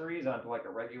accessories onto like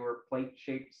a regular plate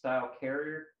shaped style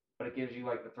carrier, but it gives you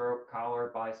like the throat,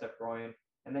 collar, bicep, groin.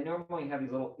 And they normally have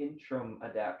these little interim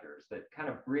adapters that kind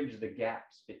of bridge the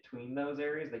gaps between those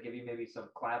areas. They give you maybe some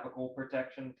clavicle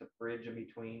protection to bridge in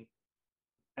between.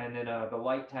 And then the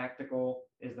light tactical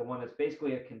is the one that's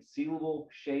basically a concealable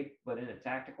shape, but in a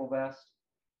tactical vest.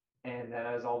 And that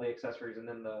has all the accessories. And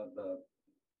then the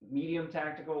medium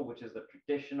tactical, which is the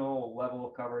traditional level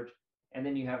of coverage. And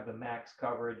then you have the max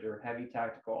coverage or heavy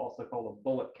tactical, also called a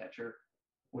bullet catcher,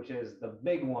 which is the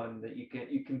big one that you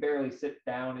can barely sit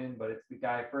down in, but it's the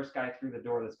first guy through the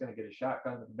door that's going to get a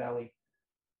shotgun to the belly,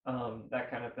 that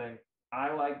kind of thing.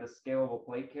 I like the scalable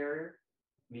plate carrier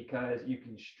because you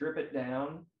can strip it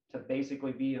down to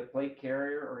basically be a plate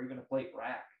carrier or even a plate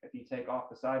rack if you take off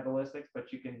the side ballistics,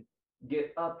 but you can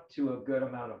get up to a good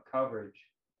amount of coverage.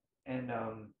 And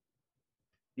I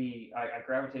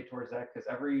gravitate towards that because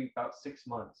every about 6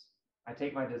 months, I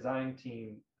take my design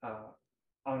team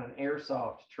on an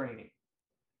airsoft training.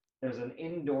 There's an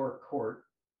indoor court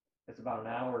that's about an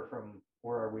hour from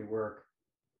where we work,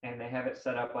 and they have it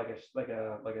set up like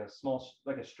a small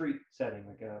like a street setting,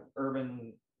 like a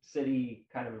urban city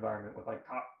kind of environment with like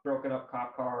broken up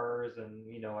cop cars and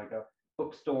like a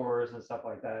bookstores and stuff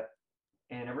like that.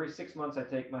 And every 6 months, I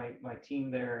take my team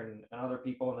there and other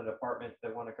people in the department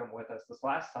that want to come with us. This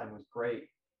last time was great.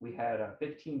 We had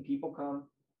 15 people come,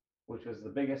 which was the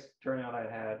biggest turnout I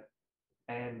had,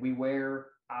 and we wear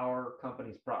our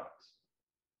company's products.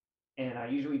 And I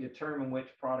usually determine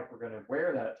which product we're going to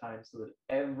wear that time so that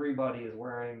everybody is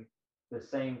wearing the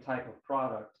same type of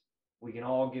product. We can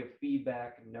all give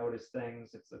feedback and notice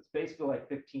things. It's basically like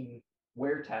 15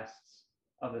 wear tests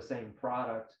of the same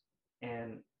product.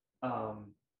 And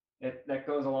that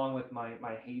goes along with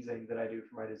my hazing that I do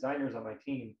for my designers on my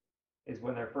team is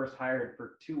when they're first hired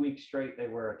for 2 weeks straight, they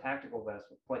wear a tactical vest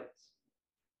with plates.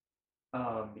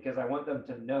 Because I want them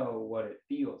to know what it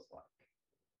feels like.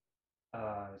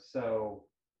 So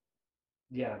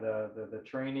yeah, the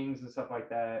trainings and stuff like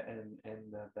that, and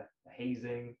the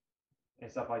hazing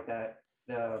and stuff like that.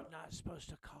 You're not supposed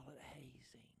to call it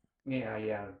hazing.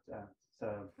 Yeah.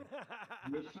 So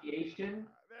initiation.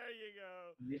 There you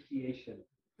go. Initiation.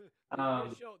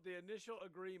 The initial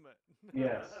agreement.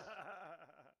 Yes.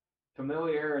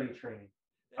 familiarity training.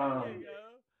 There you go.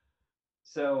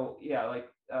 So yeah, like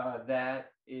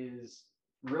that is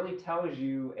really tells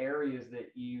you areas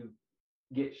that you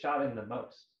get shot in the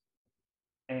most.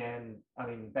 And I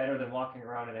mean, better than walking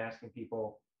around and asking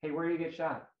people, hey, where do you get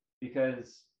shot?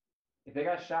 Because if they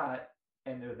got shot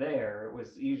and they're there, it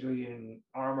was usually in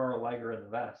arm or a leg or in the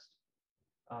vest.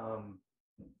 Um,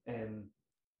 and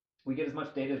we get as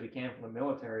much data as we can from the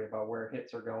military about where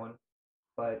hits are going,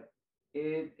 but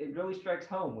it really strikes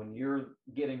home when you're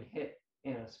getting hit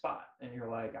in a spot and you're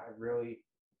like,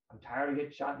 I'm tired of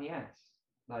getting shot in the ass.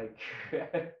 Like,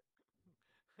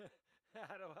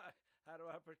 How do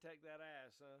I protect that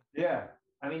ass, huh? yeah.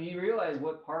 I mean, you realize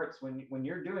what parts when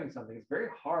you're doing something, it's very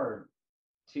hard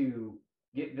to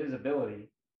get visibility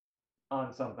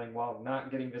on something while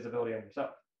not getting visibility on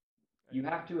yourself. You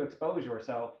have to expose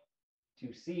yourself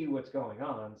to see what's going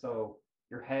on. So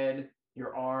your head,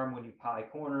 your arm, when you pie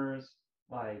corners,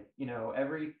 like, when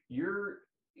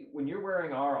you're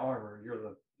wearing our armor,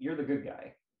 you're the good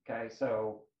guy. Okay.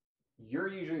 So you're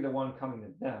usually the one coming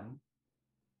to them,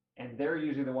 and they're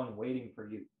usually the one waiting for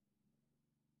you.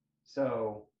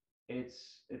 So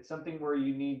it's something where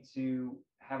you need to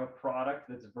have a product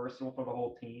that's versatile for the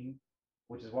whole team,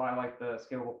 which is why I like the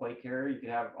scalable plate carrier. You can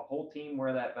have a whole team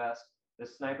wear that vest. The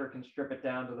sniper can strip it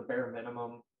down to the bare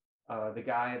minimum.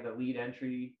 The lead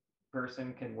entry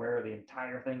person can wear the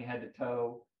entire thing head to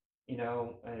toe,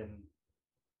 and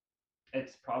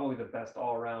it's probably the best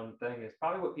all around thing. It's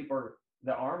probably what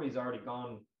the Army's already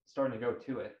starting to go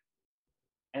to it,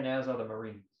 and as are the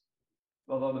Marines.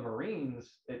 Although the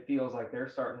Marines, it feels like they're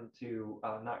starting to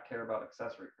not care about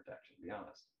accessory protection, to be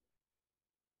honest.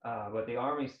 But the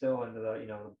Army's still into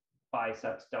the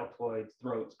biceps, deltoids,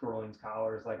 throats, groins,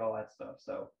 collars, like all that stuff.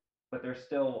 So, but they're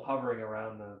still hovering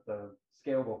around the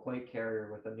scalable plate carrier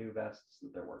with the new vests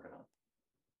that they're working on.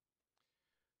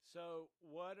 So,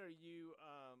 what are you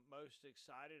most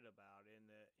excited about in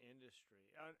the industry?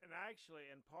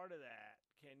 And part of that,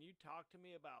 can you talk to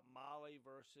me about Molly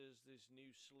versus these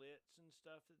new slits and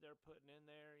stuff that they're putting in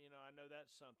there? I know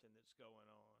that's something that's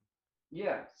going on.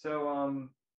 Yeah. So,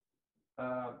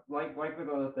 like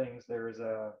with other things, there's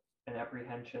an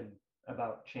apprehension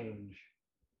about change,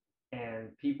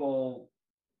 and people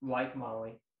like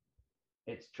Molly.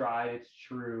 It's tried, it's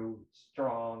true,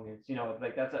 strong. It's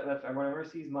like that's whenever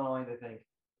sees Molly, they think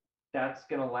that's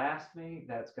gonna last me,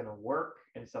 that's gonna work,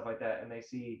 and stuff like that. And they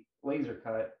see laser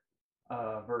cut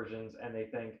versions, and they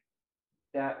think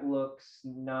that looks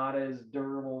not as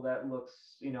durable. That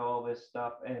looks, all this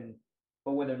stuff,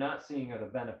 but what they're not seeing are the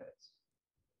benefits.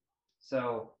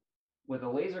 So with a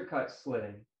laser cut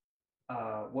slitting,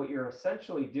 what you're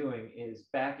essentially doing is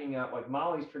backing up, like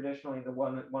Molly's traditionally the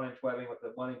one inch webbing with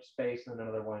the 1 inch space and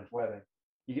another 1 inch webbing.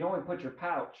 You can only put your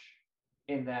pouch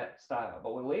in that style,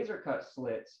 but with laser cut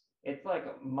slits, it's like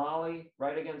Molly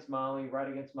right against Molly, right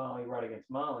against Molly, right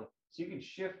against Molly. So you can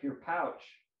shift your pouch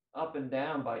up and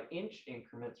down by inch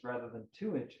increments rather than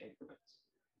 2 inch increments.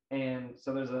 And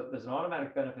so there's an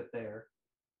automatic benefit there.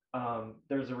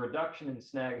 There's a reduction in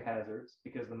snag hazards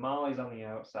because the Molly's on the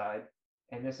outside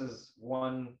and this is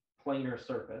one planar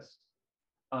surface.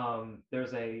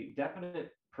 There's a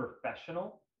definite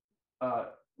professional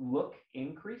look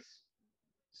increase.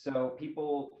 So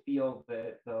people feel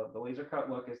that the laser cut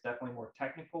look is definitely more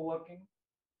technical looking.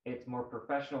 It's more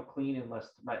professional, clean, and less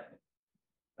threatening.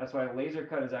 That's why laser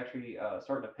cut is actually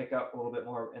starting to pick up a little bit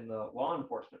more in the law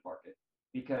enforcement market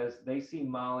because they see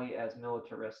Molly as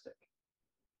militaristic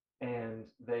and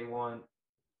they want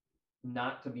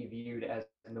not to be viewed as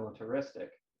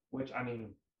militaristic, which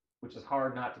is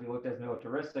hard not to be looked as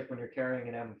militaristic when you're carrying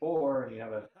an M4 and you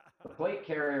have a plate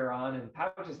carrier on and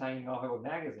pouches hanging off it with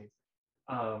magazines.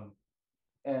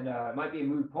 It might be a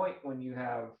moot point when you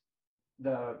have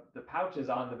the pouches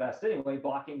on the vest anyway,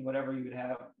 blocking whatever you would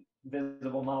have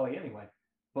visible Molly anyway.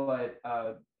 But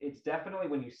it's definitely,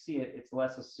 when you see it, it's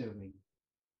less assuming.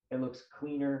 It looks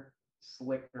cleaner,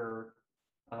 slicker.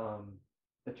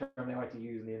 The term they like to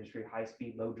use in the industry, high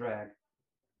speed, low drag.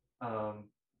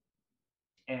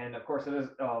 And of course, it is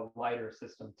a lighter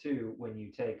system too. When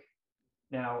you take,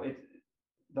 now it's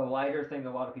the lighter thing.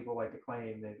 A lot of people like to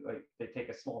claim they take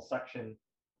a small section.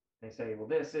 They say, well,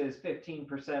 this is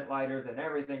 15% lighter than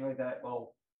everything like that.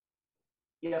 Well,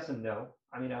 yes and no.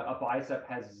 I mean, a bicep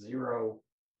has zero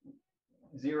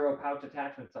pouch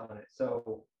attachments on it.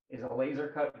 So is a laser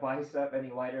cut bicep any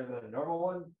lighter than a normal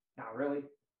one? Not really,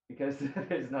 because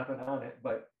there's nothing on it.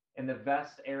 But in the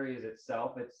vest areas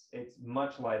itself, it's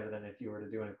much lighter than if you were to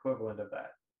do an equivalent of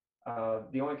that.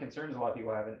 The only concerns a lot of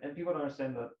people have, and people don't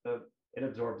understand it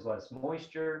absorbs less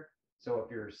moisture. So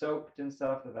if you're soaked and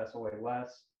stuff, the vest will weigh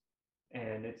less.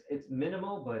 and it's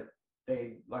minimal, but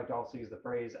they like to also use the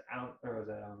phrase ounce, or was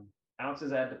it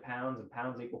ounces add to pounds and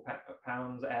pounds equal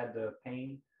pounds add to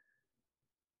pain.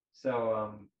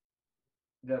 So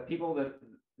the people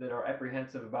that are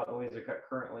apprehensive about the laser cut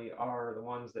currently are the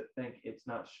ones that think it's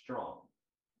not strong.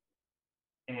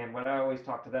 And what I always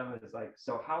talk to them is like,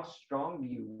 so how strong do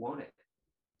you want it?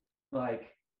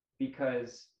 Like,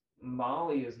 because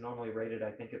Molly is normally rated,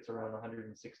 I think it's around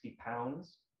 160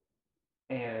 pounds.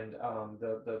 And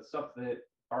the stuff that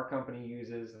our company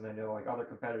uses, and I know like other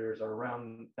competitors are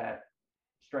around that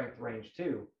strength range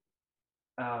too.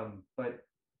 But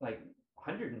like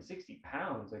 160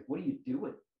 pounds, like what are you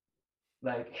doing?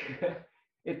 Like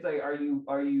it's like,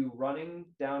 are you running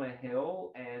down a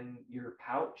hill and your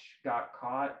pouch got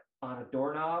caught on a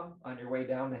doorknob on your way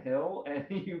down the hill and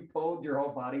you pulled your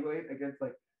whole body weight against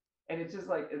like, and it's just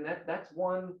like, and that's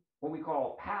one, what we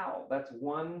call POW, that's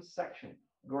one section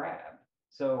grab.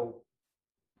 So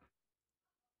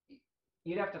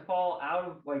you'd have to fall out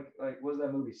of like what was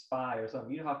that movie Spy or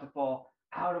something? You'd have to fall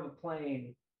out of a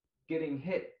plane, getting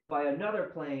hit by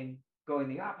another plane going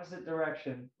the opposite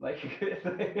direction, like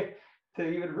to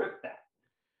even rip that.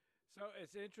 So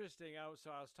it's interesting. I was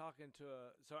talking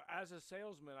to as a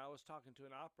salesman, I was talking to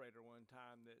an operator one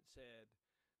time that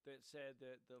said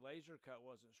that the laser cut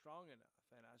wasn't strong enough,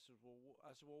 and I said,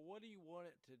 well, what do you want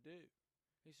it to do?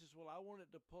 He says, well, I want it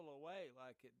to pull away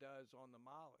like it does on the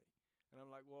Molly, and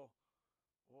I'm like, well,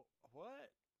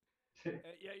 what?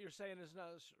 Yeah, you're saying it's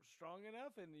not strong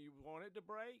enough, and you want it to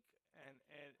break, and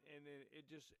it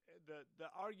just the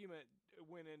argument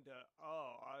went into,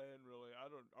 oh, I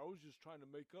was just trying to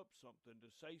make up something to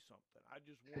say something. I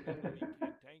just wanted to be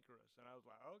cantankerous, and I was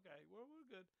like, okay, well, we're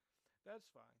good. That's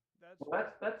fine. That's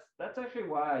Well, that's actually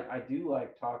why I do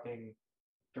like talking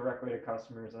directly to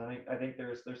customers. And I think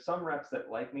there's some reps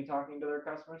that like me talking to their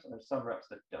customers, and there's some reps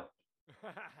that don't.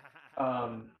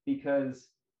 Because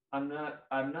I'm not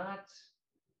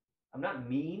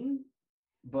mean,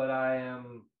 but I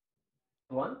am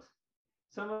blunt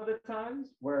some of the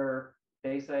times where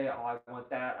they say, "Oh, I want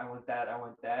that, I want that, I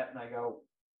want that," and I go,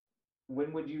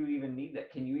 "When would you even need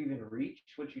that? Can you even reach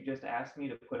what you just asked me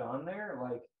to put on there?"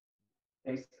 Like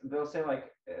they'll say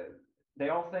like they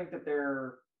all think that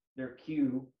they're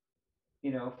Q,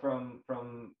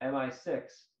 from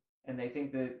MI6, and they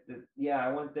think that yeah,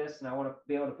 I want this, and I want to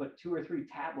be able to put 2 or 3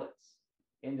 tablets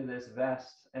into this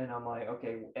vest, and I'm like,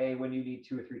 okay, A, when you need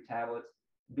 2 or 3 tablets,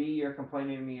 B, you're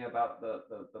complaining to me about the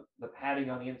padding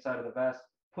on the inside of the vest,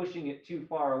 pushing it too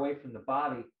far away from the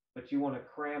body, but you want to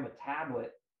cram a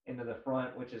tablet into the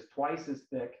front, which is twice as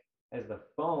thick as the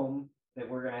foam that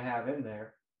we're going to have in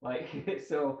there. Like,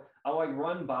 so I'll like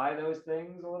run by those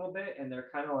things a little bit, and they're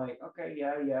kind of like, okay,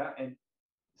 yeah, yeah. And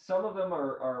some of them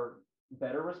are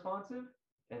better responsive,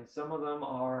 and some of them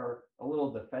are a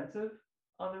little defensive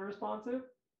on the responsive.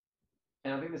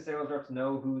 And I think the sales reps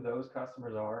know who those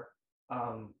customers are.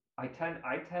 I tend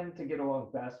to get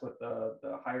along best with the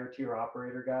higher tier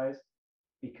operator guys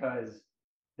because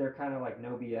they're kind of like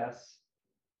no BS.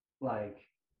 Like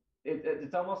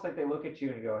it's almost like they look at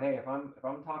you and go, "Hey, if I'm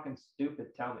talking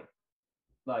stupid, tell me."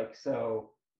 Like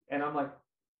so, and I'm like,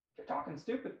 "You're talking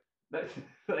stupid." That's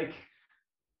like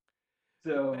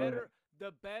the so.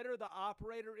 better the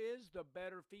operator is, the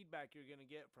better feedback you're going to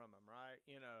get from them, right?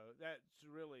 That's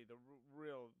really the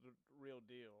real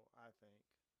deal, I think.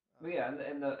 Yeah,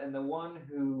 and the one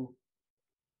who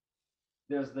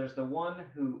there's the one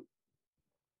who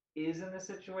is in the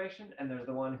situation, and there's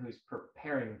the one who's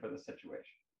preparing for the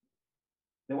situation.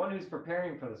 The one who's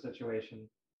preparing for the situation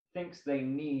thinks they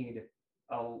need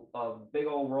a big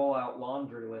old rollout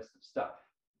laundry list of stuff.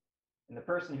 And the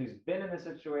person who's been in the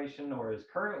situation or is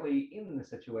currently in the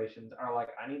situations are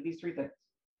like, I need these 3 things.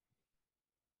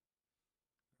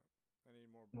 I need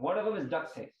more. And one of them is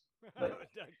duct tape. Like,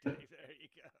 Duct tape. There you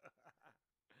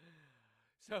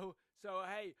go. So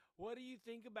hey, what do you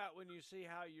think about when you see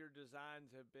how your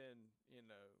designs have been,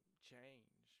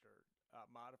 changed or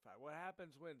modified? What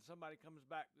happens when somebody comes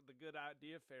back with the good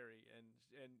idea fairy and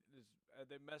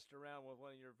they messed around with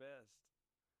one of your vests?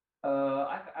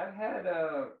 I've had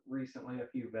recently a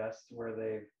few vests where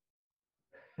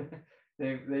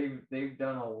they've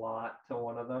done a lot to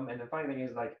one of them. And the funny thing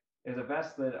is, like, there's a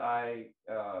vest that I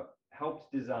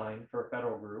helped design for a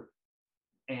federal group,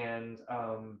 and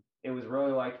it was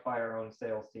really liked by our own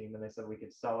sales team, and they said we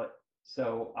could sell it.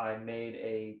 So I made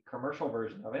a commercial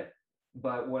version of it.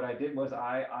 But what I did was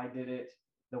I did it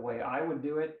the way I would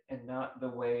do it, and not the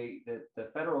way that the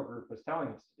federal group was telling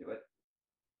us to do it.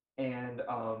 And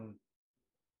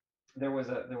there was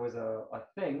a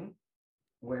thing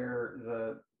where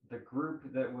the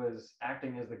group that was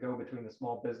acting as the go-between, the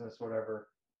small business, whatever,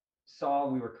 saw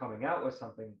we were coming out with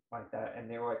something like that, and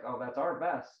they were like, "Oh, that's our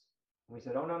vest." And we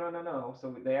said, "Oh, no, no, no, no."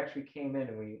 So they actually came in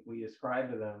and we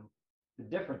described to them the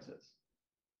differences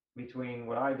between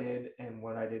what I did and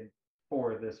what I did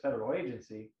for this federal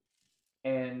agency,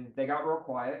 and they got real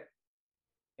quiet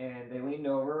and they leaned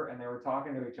over and they were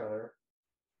talking to each other,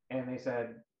 and they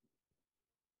said,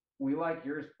 "We like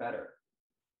yours better."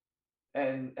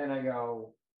 And I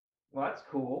go, "Well, that's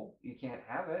cool. You can't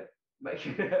have it." Like,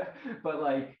 but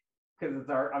like, because it's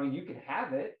our, I mean, you can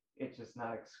have it, it's just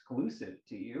not exclusive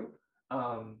to you.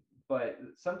 Um, but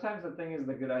sometimes the thing is,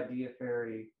 the good idea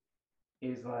fairy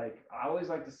is like, I always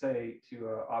like to say to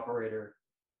an operator,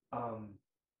 um,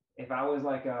 if I was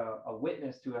like a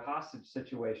witness to a hostage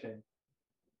situation,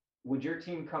 would your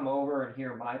team come over and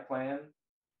hear my plan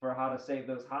for how to save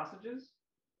those hostages?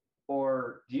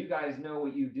 Or do you guys know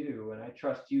what you do and I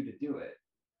trust you to do it?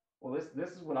 Well,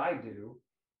 this is what I do,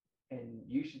 and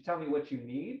you should tell me what you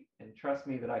need and trust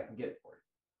me that I can get it for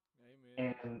you.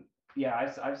 Amen. And yeah,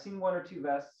 I've seen one or two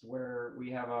vests where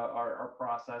we have our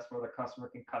process where the customer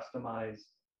can customize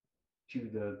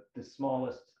to the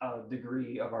smallest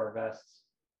degree of our vests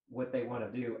what they want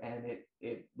to do, and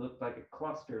it looked like a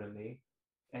cluster to me,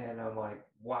 and I'm like,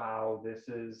 wow, this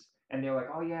is. And they're like,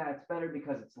 oh yeah, it's better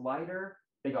because it's lighter.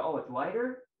 They go, oh, it's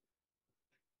lighter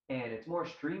and it's more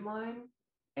streamlined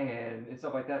and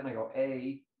stuff like that. And I go,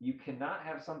 A, you cannot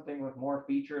have something with more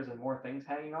features and more things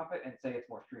hanging off it and say it's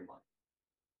more streamlined.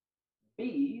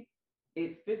 B,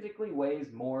 it physically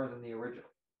weighs more than the original,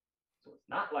 so it's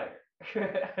not lighter.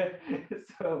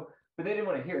 So, but they didn't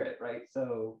want to hear it, right?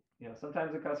 So,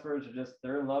 sometimes the customers are just,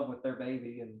 they're in love with their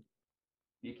baby and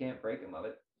you can't break them of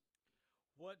it.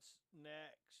 What's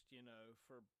next,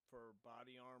 for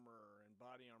body armor and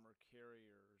body armor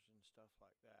carriers and stuff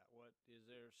like that? What is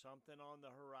there something on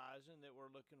the horizon that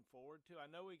we're looking forward to?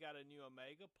 I know we got a new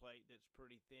Omega plate that's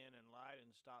pretty thin and light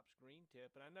and stops green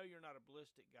tip, and I know you're not a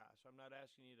ballistic guy, so I'm not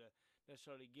asking you to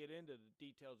necessarily get into the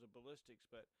details of ballistics,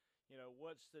 but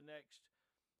what's the next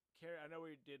carry? I know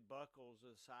we did buckles,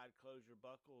 the side closure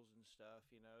buckles and stuff.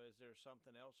 Is there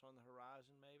something else on the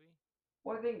horizon maybe?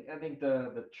 Well, I think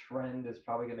the trend is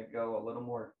probably going to go a little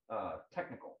more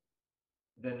technical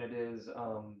than it is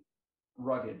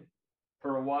rugged.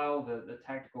 For a while, the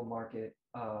tactical market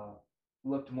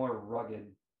looked more rugged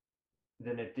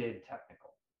than it did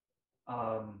technical.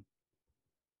 Um,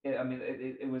 I mean,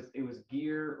 it was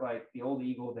gear like the old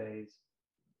Eagle days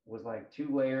was like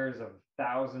 2 layers of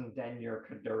 1,000 denier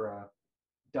Kadura,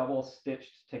 double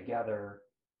stitched together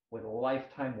with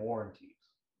lifetime warranties.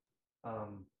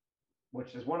 Um,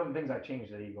 which is one of the things I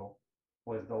changed at Eagle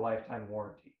was the lifetime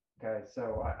warranty. Okay,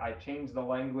 so I changed the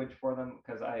language for them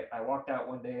because I walked out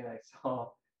one day and I saw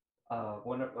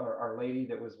one of our lady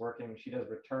that was working. She does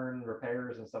return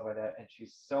repairs and stuff like that, and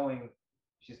she's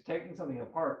taking something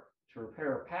apart to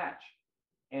repair a patch.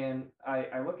 And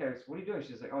I look at her, so what are you doing?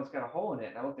 She's like, oh, it's got a hole in it.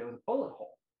 And I looked, it was a bullet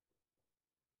hole.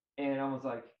 And I was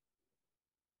like,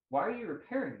 why are you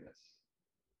repairing this?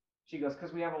 She goes,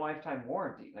 because we have a lifetime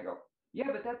warranty. And I go, yeah,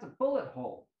 but that's a bullet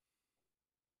hole.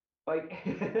 Like,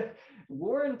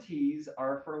 warranties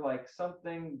are for like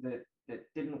something that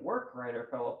didn't work right or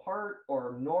fell apart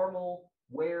or normal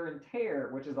wear and tear,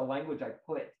 which is the language I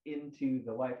put into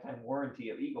the lifetime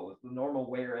warranty of Eagle, is the normal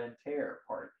wear and tear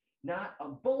part, not a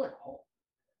bullet hole.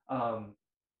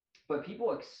 But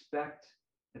people expect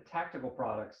the tactical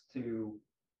products to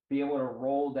be able to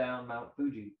roll down Mount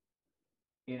Fuji,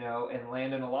 and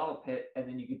land in a lava pit, and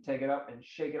then you can take it up and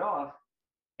shake it off,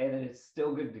 and then it's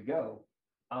still good to go.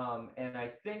 And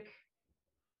I think,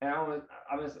 and I'm going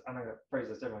to phrase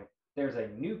this differently. There's a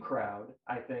new crowd,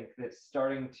 I think, that's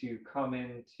starting to come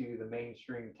into the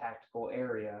mainstream tactical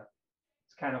area.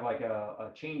 It's kind of like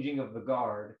a changing of the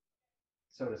guard,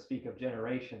 so to speak, of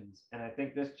generations. And I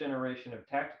think this generation of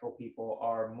tactical people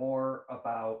are more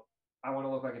about, I want to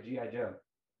look like a G.I. Joe.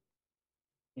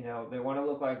 They want to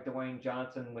look like Dwayne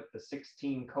Johnson with the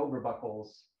 16 Cobra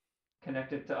buckles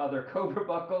connected to other Cobra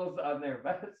buckles on their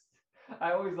vest.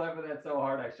 I always laugh at that so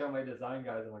hard. I show my design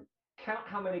guys, I'm like, count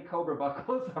how many Cobra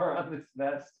buckles are on this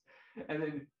vest and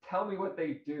then tell me what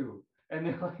they do. And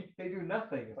they're like, they do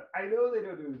nothing. It's like, I know they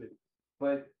don't do anything.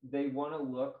 But they want to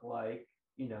look like,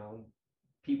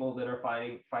 people that are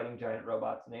fighting giant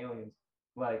robots and aliens.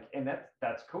 Like, and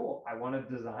that's cool. I want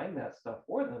to design that stuff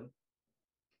for them.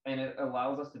 And it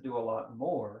allows us to do a lot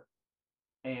more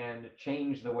and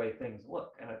change the way things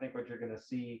look. And I think what you're going to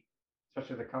see,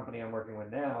 especially the company I'm working with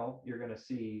now, you're going to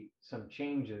see some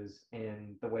changes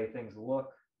in the way things look,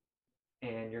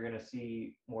 and you're going to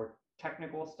see more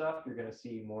technical stuff. You're going to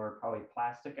see more probably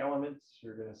plastic elements.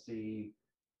 You're going to see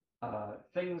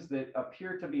things that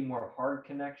appear to be more hard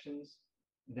connections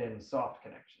than soft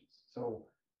connections. So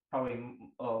probably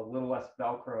a little less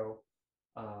Velcro,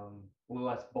 a little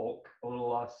less bulk, a little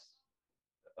less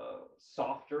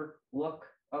softer look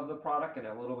of the product, and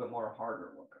a little bit more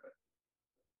harder look of it.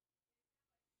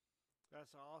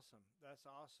 That's awesome. That's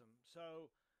awesome. So,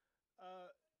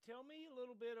 tell me a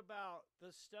little bit about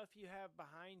the stuff you have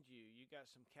behind you. You got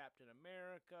some Captain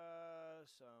America,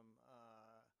 some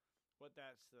what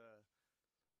that's the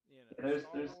There's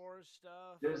Star there's Wars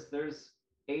stuff. there's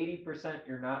 80%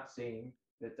 you're not seeing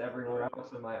that's everywhere Okay.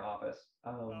 else in my office.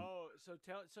 Oh, so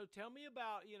tell me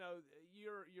about,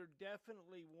 you're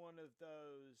definitely one of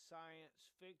those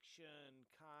science fiction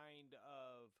kind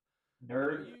of,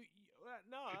 Nerd.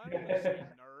 no, I don't want to say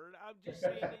nerd. I'm just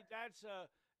saying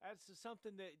that's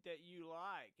something that you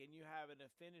like and you have an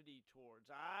affinity towards.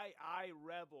 I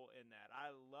revel in that. I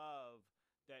love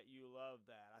that you love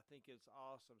that. I think it's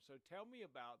awesome. So tell me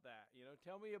about that.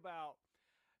 Tell me about,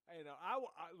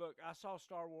 look, I saw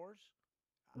Star Wars,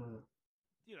 Mm,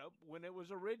 when it was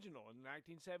original in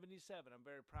 1977. I'm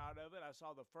very proud of it. I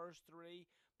saw the first three,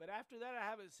 but after that, I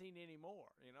haven't seen any more.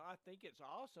 I think it's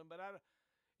awesome, but I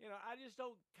just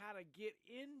don't kind of get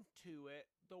into it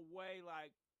the way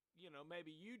like,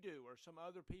 maybe you do or some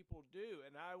other people do.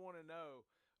 And I want to know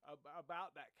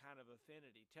about that kind of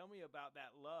affinity. Tell me about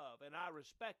that love, and I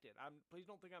respect it. Please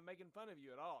don't think I'm making fun of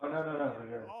you at all. oh no, That's no, not no, it for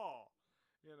at sure. all.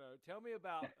 Tell me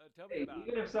Hey, about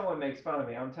even it. if someone makes fun of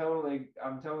me, I'm totally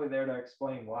there to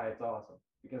explain why it's awesome,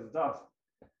 because it's awesome.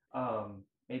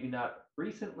 Maybe not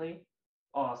recently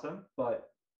awesome, but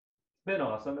it's been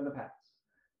awesome in the past.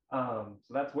 So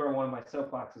that's where one of my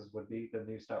soapboxes would be, the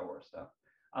new Star Wars stuff.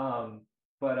 Um,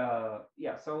 but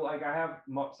yeah, so like I have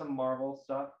some Marvel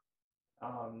stuff.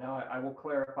 Now I will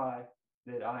clarify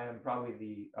that I am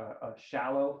probably a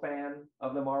shallow fan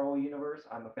of the Marvel universe.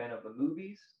 I'm a fan of the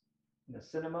movies, and the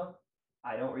cinema.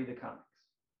 I don't read the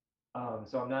comics,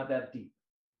 so I'm not that deep.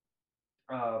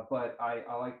 But I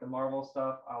like the Marvel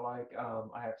stuff. I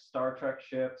have Star Trek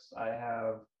ships. I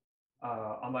have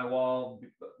on my wall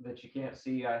that you can't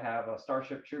see. I have a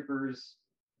Starship Troopers,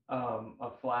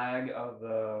 a flag of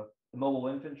the mobile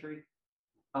infantry,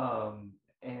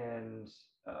 and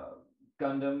uh,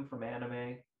 Gundam from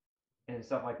anime and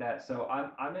stuff like that. So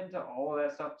I'm into all of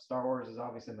that stuff. Star Wars is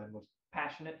obviously my most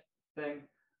passionate thing.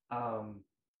 Um,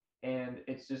 and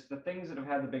it's just the things that have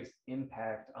had the biggest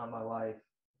impact on my life.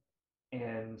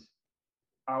 And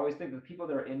I always think the people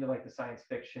that are into like the science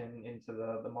fiction, into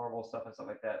the Marvel stuff and stuff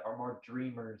like that, are more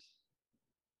dreamers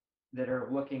that are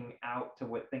looking out to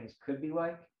what things could be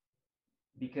like.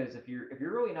 Because if you're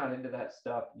really not into that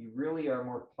stuff, you really are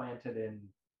more planted in,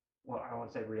 well, I don't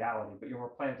want to say reality, but you're more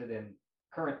planted in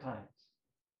current times.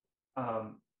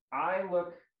 Um, I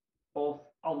look both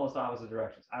almost opposite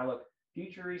directions. I look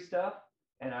futury stuff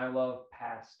and I love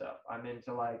past stuff. I'm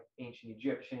into like ancient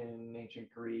Egyptian, ancient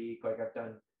Greek. Like I've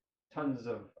done tons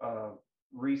of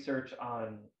research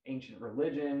on ancient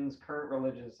religions, current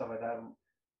religions, stuff like that.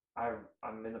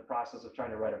 I'm in the process of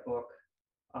trying to write a book.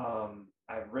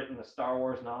 I've written a Star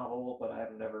Wars novel, but I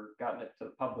have never gotten it to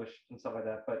publish and stuff like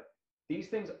that. But these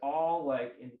things all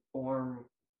like inform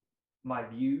my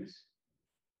views,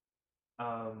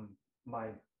 um, my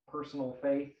personal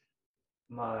faith,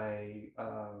 my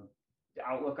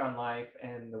outlook on life,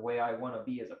 and the way I want to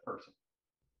be as a person.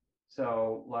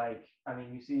 So, like, I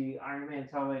mean, you see Iron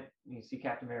Man's helmet, you see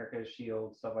Captain America's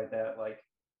shield, stuff like that. Like,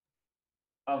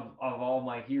 of all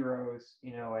my heroes,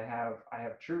 I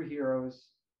have true heroes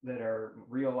that are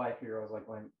real life heroes, like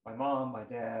my mom, my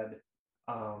dad,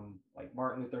 like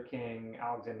Martin Luther King,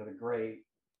 Alexander the Great.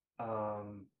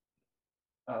 Um,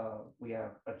 we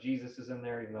have Jesus is in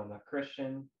there, even though I'm not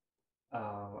Christian,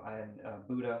 and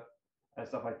Buddha and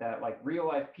stuff like that. Like real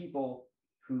life people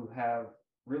who have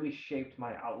really shaped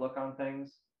my outlook on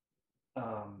things,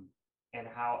 um, and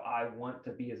how I want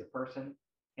to be as a person.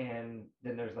 And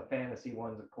then there's the fantasy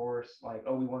ones, of course, like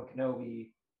Obi-Wan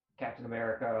Kenobi, Captain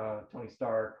America, Tony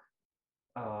Stark.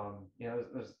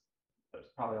 There's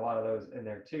probably a lot of those in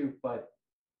there too, but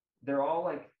they're all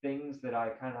like things that I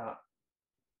kind of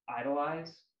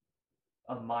idolize,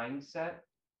 a mindset.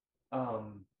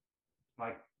 Um,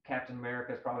 like Captain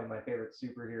America is probably my favorite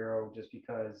superhero just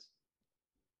because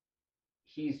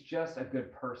he's just a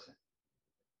good person.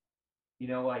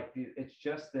 Like it's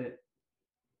just that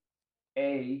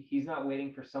he's not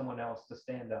waiting for someone else to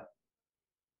stand up.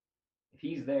 If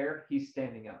he's there, he's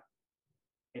standing up.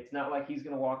 It's not like he's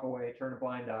going to walk away, turn a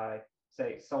blind eye,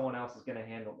 say someone else is going to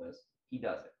handle this. He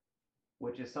does it,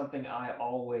 which is something I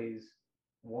always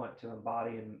want to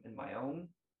embody in my own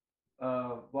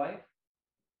life.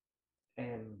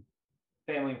 And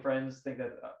family and friends think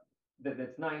that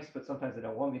that's nice, but sometimes they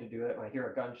don't want me to do it. When I hear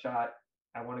a gunshot,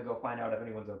 I want to go find out if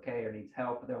anyone's okay or needs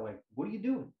help. They're like, "What are you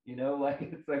doing?" Like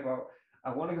it's like, well,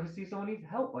 I want to go see someone needs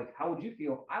help. Like, how would you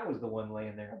feel if I was the one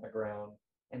laying there on the ground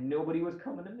and nobody was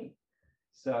coming to me?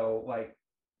 So like,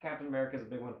 Captain America is a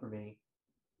big one for me.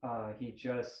 He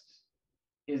just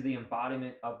is the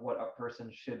embodiment of what a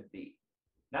person should be.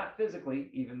 Not physically,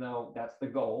 even though that's the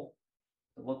goal,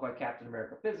 to look like Captain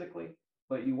America physically,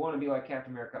 but you want to be like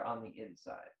Captain America on the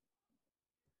inside.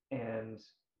 And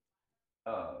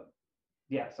uh,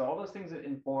 yeah, so all those things that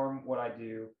inform what I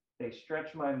do, they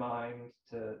stretch my mind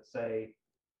to say,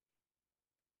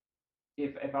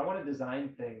 if I want to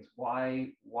design things,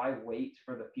 why wait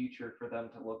for the future for them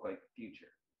to look like the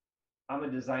future? I'm a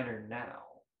designer now.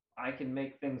 I can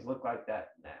make things look like that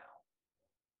now.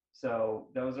 So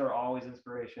those are always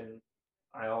inspiration.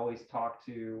 I always talk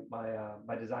to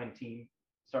my design team,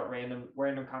 start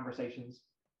random conversations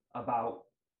about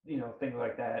things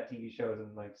like that, TV shows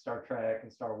and like Star Trek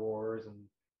and Star Wars,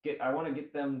 and I want to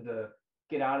get them to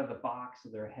get out of the box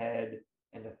of their head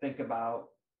and to think about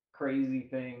crazy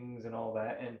things and all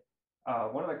that. And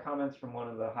one of the comments from one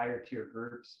of the higher tier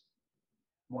groups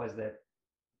was that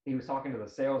he was talking to the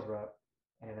sales rep,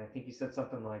 and I think he said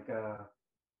something like,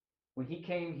 when he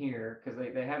came here, because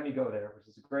they had me go there, which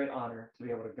is a great honor to be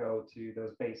able to go to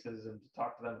those bases and to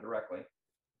talk to them directly.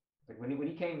 Like when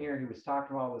he came here, he was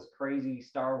talking about all this crazy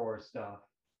Star Wars stuff,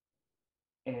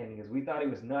 and he goes, "We thought he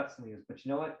was nuts," and he goes, "But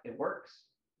you know what? It works."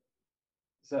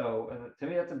 So to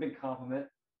me, that's a big compliment,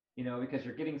 because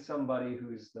you're getting somebody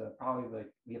who's probably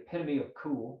like the epitome of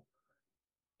cool,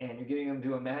 and you're getting them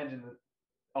to imagine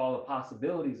all the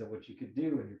possibilities of what you could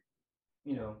do, and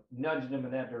you're nudging them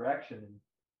in that direction and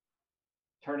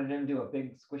turning him into a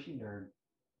big squishy nerd.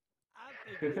 I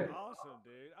think it's awesome,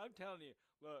 dude. I'm telling you,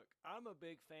 look, I'm a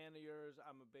big fan of yours.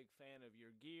 I'm a big fan of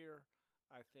your gear.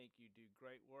 I think you do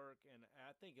great work, and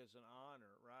I think it's an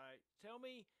honor, right? Tell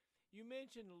me, you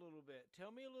mentioned a little bit. Tell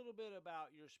me a little bit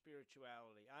about your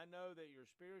spirituality. I know that you're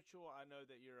spiritual. I know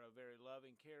that you're a very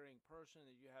loving, caring person,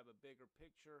 that you have a bigger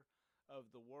picture of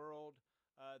the world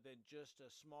than just a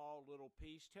small little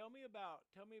piece. Tell me about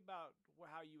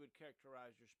how you would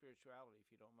characterize your spirituality,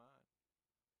 if you don't mind.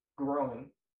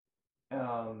 Growing.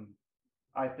 Um,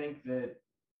 I think that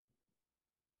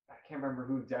I can't remember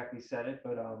who exactly said it,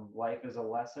 but life is a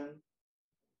lesson.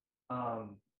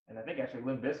 And I think actually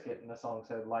Limp Bizkit in the song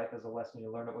said, "Life is a lesson,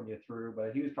 you learn it when you're through,"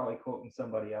 but he was probably quoting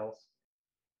somebody else.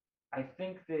 I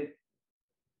think that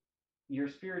your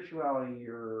spirituality,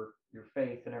 your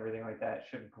faith, and everything like that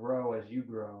should grow as you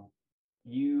grow.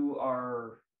 You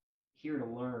are here to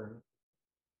learn,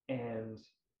 and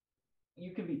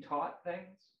you can be taught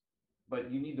things,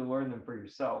 but you need to learn them for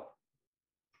yourself.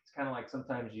 It's kind of like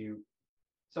sometimes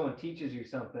someone teaches you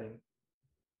something,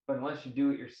 but unless you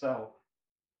do it yourself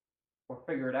or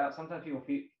figure it out, sometimes people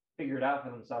figure it out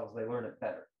for themselves. They learn it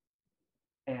better,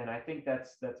 and I think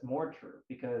that's more true,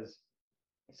 because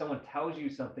if someone tells you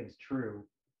something's true,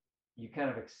 you kind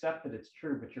of accept that it's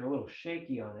true, but you're a little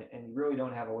shaky on it, and you really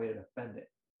don't have a way to defend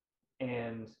it.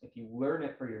 And if you learn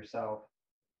it for yourself,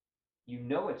 you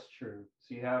know it's true,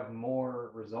 so you have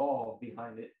more resolve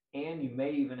behind it, and you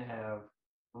may even have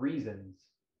reasons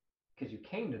because you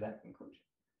came to that conclusion.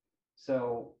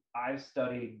 So I've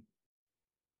studied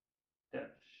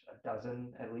a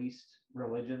dozen at least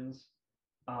religions,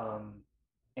 um,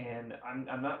 and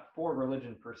I'm not for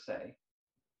religion per se,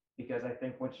 because I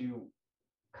think once you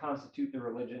constitute the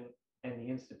religion and the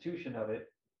institution of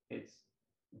it, it's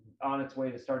on its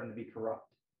way to starting to be corrupt,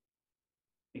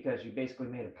 because you basically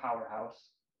made a powerhouse.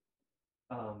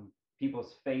 Um,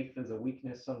 People's faith is a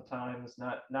weakness sometimes,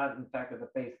 not in the fact that the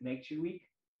faith makes you weak,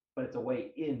 but it's a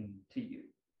way into you,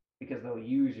 because they'll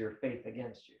use your faith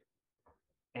against you.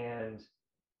 And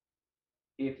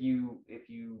if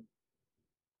you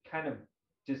kind of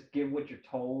just give what you're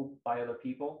told by other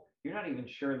people, you're not even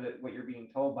sure that what you're being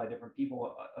told by different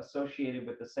people associated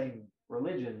with the same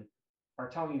religion are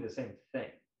telling you the same thing.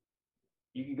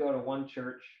 You can go to one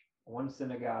church, one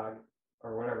synagogue,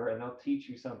 or whatever, and they'll teach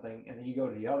you something, and then you go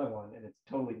to the other one, and it's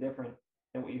totally different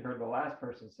than what you heard the last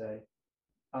person say.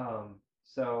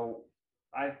 So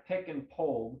I've picked and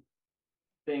pulled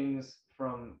things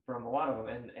from a lot of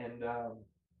them, and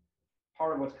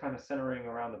part of what's kind of centering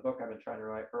around the book I've been trying to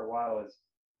write for a while is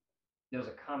there's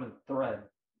a common thread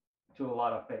to a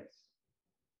lot of faiths,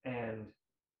 and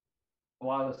a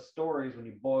lot of the stories, when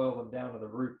you boil them down to the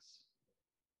roots,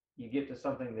 you get to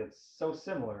something that's so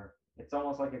similar. It's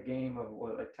almost like a game of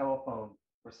like telephone,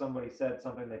 where somebody said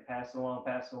something, they pass it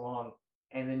along,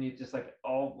 and then you just like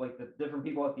all like the different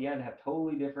people at the end have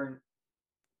totally different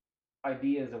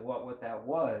ideas of what that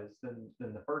was than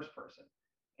the first person.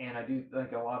 And I do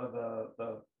think a lot of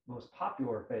the most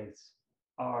popular faiths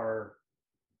are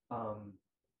um,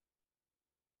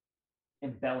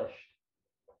 embellished.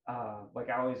 Like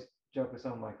I always joke with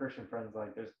some of my Christian friends,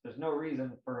 like there's no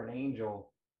reason for an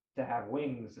angel to have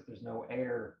wings if there's no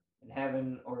air in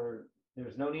heaven, or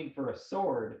there's no need for a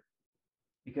sword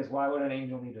because why would an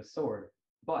angel need a sword?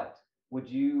 But would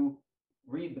you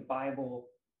read the Bible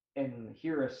and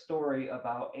hear a story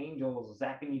about angels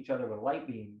zapping each other with light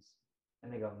beams?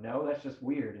 And they go, no, that's just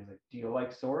weird. And like, do you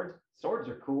like swords? Swords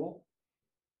are cool.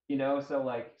 So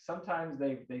like sometimes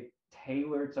they've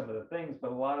tailored some of the things,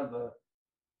 but a lot of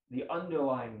the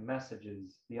underlying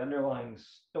messages, the underlying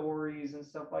stories and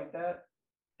stuff like that,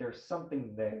 there's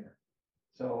something there.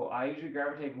 So I usually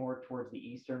gravitate more towards the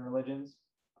Eastern religions.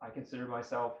 I consider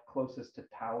myself closest to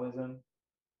Taoism,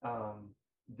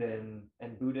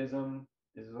 and Buddhism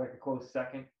is like a close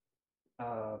second.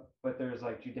 But there's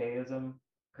like Judaism,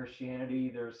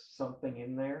 Christianity, there's something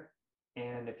in there.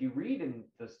 And if you read in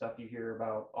the stuff you hear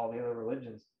about all the other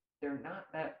religions, they're not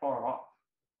that far off.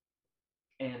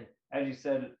 And as you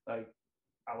said, like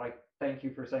thank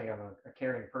you for saying I'm a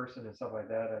caring person and stuff like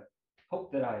that. I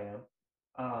hope that I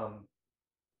am.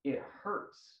 It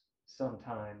hurts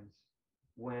sometimes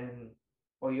when,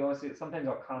 well, you always see, sometimes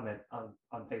I'll comment on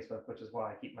Facebook, which is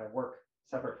why I keep my work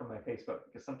separate from my Facebook,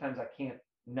 because sometimes I can't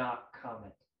not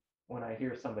comment when I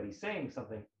hear somebody saying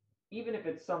something, even if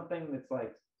it's something that's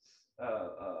like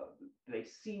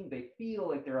they feel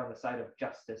like they're on the side of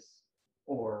justice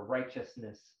or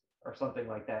righteousness or something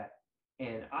like that,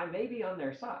 and I may be on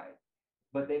their side,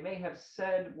 but they may have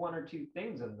said one or two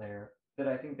things in there that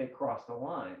I think they crossed the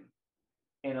line.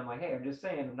 And I'm like, hey, I'm just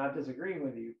saying, I'm not disagreeing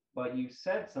with you, but you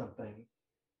said something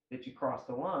that you crossed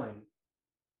the line.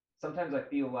 Sometimes I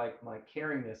feel like my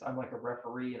caringness, I'm like a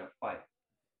referee in a fight.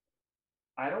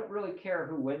 I don't really care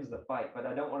who wins the fight, but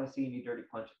I don't want to see any dirty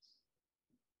punches.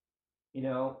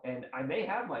 And I may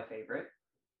have my favorite,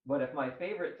 but if my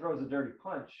favorite throws a dirty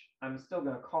punch, I'm still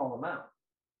going to call them out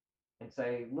and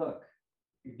say, look,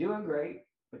 you're doing great,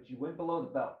 but you went below the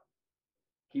belt.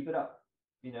 Keep it up.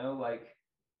 Like,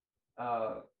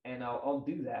 and I'll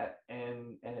do that,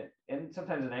 and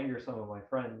sometimes it angers some of my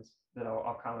friends that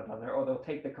I'll comment on there, or they'll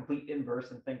take the complete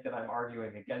inverse and think that I'm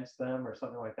arguing against them or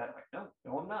something like that. I'm like,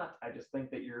 no, I'm not. I just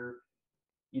think that you're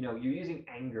using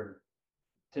anger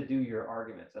to do your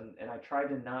arguments, and I try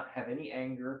to not have any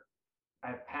anger. I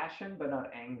have passion, but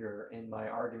not anger in my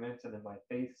arguments and in my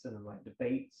faiths and in my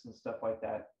debates and stuff like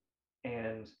that.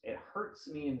 And it hurts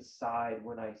me inside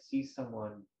when I see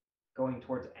someone going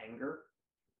towards anger,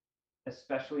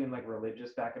 especially in like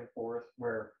religious back and forth,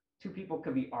 where two people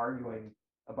could be arguing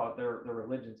about their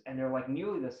religions and they're like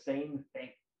nearly the same thing.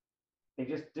 They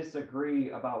just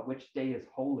disagree about which day is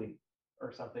holy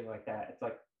or something like that. It's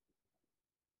like,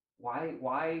 why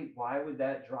would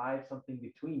that drive something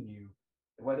between you?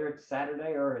 Whether it's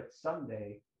Saturday or it's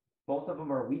Sunday, both of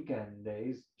them are weekend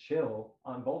days. Chill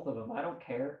on both of them. I don't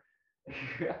care.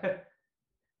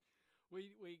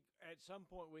 We at some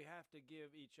point we have to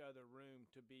give each other room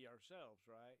to be ourselves,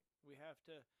 right? We have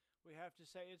to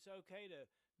say it's okay to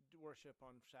worship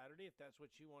on Saturday if that's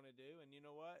what you want to do, and you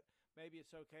know what? Maybe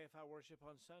it's okay if I worship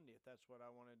on Sunday if that's what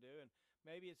I want to do, and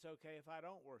maybe it's okay if I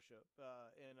don't worship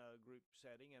in a group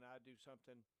setting and I do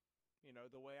something,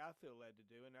 the way I feel led to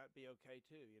do, and that'd be okay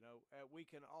too. We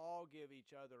can all give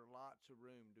each other lots of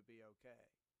room to be okay.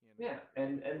 Yeah,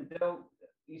 and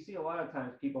you see a lot of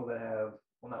times people that have,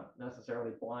 well, not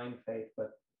necessarily blind faith,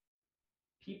 but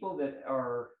people that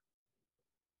are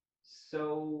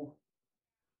so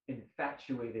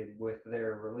infatuated with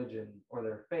their religion or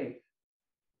their faith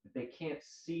that they can't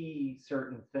see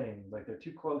certain things. Like they're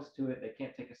too close to it, they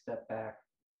can't take a step back.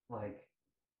 Like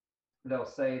they'll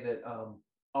say that,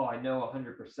 oh, I know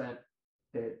 100%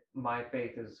 that my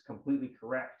faith is completely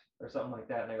correct or something like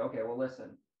that. And I go, okay, well,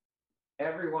 listen,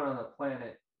 everyone on the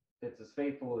planet that's as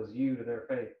faithful as you to their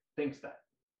faith thinks that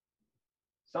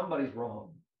somebody's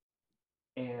wrong,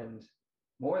 and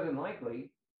more than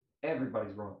likely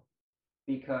everybody's wrong,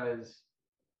 because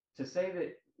to say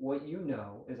that what you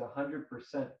know is 100%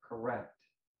 correct,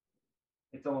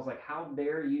 it's almost like, how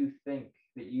dare you think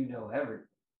that you know everything,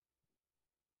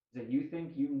 that you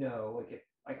think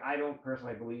like I don't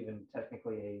personally believe in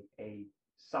technically a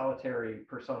solitary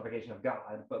personification of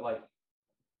God, but like,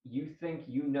 you think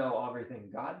you know everything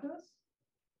God does?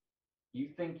 You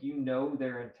think you know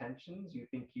their intentions? You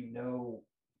think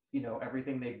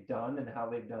everything they've done and how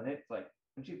they've done it? It's like,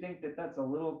 don't you think that that's a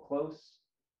little close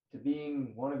to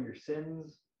being one of your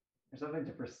sins or something,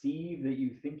 to perceive that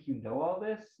you think you know all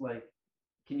this? Like,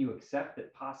 can you accept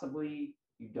that possibly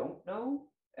you don't know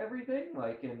everything.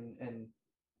 Like, and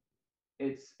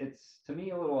it's to me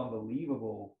a little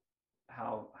unbelievable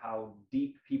how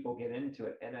deep people get into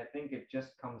it. And I think it just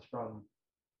comes from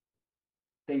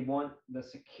they want the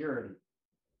security.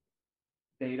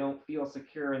 They don't feel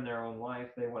secure in their own life.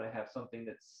 They want to have something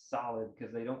that's solid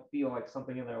because they don't feel like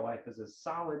something in their life is as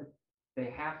solid.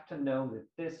 They have to know that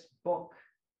this book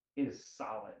is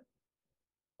solid.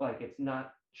 Like it's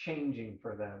not changing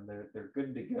for them. They're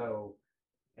good to go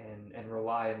and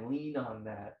rely and lean on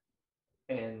that.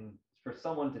 And for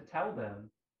someone to tell them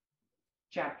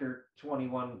chapter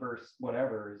 21 verse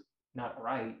whatever is not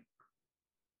right,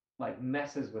 like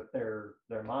messes with their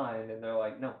mind, and they're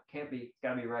like, no, can't be, it's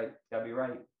gotta be right, it's gotta be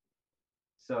right.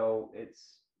 So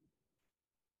it's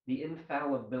the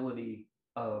infallibility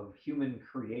of human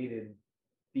created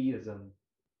theism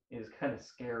is kind of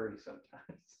scary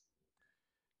sometimes.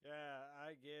 Yeah,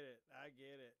 I get it. I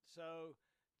get it. So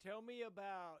tell me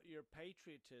about your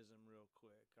patriotism real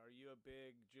quick. Are you a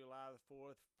big July the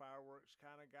 4th fireworks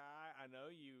kind of guy? I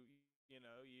know you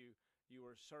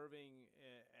were serving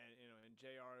in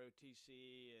JROTC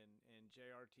and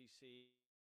JRTC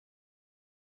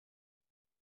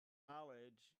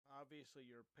knowledge. Obviously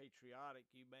you're patriotic.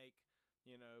 You make,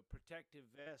 protective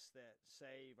vests that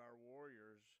save our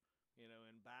warriors, in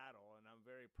battle, and I'm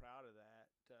very proud of that.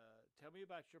 Tell me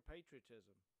about your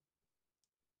patriotism.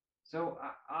 So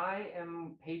I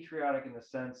am patriotic in the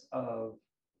sense of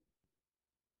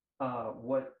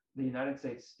what the United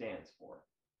States stands for,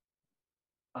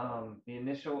 the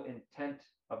initial intent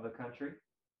of the country.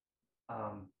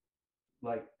 Um,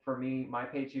 like for me, my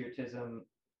patriotism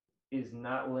is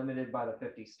not limited by the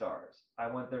 50 stars. I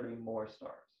want there to be more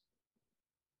stars.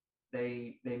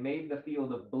 They made the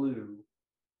field of blue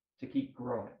to keep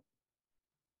growing.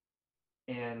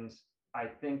 And I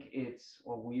think it's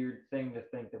a weird thing to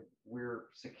think that we're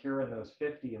secure in those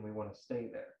 50 and we want to stay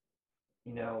there.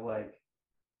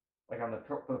 Like on the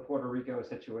Puerto Rico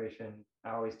situation,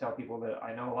 I always tell people that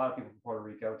I know a lot of people from Puerto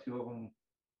Rico. Two of them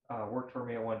worked for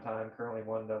me at one time. Currently,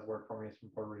 one does work for me. Is from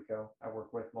Puerto Rico. I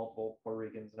work with multiple Puerto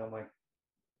Ricans, and I'm like,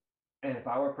 and if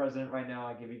I were president right now,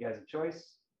 I give you guys a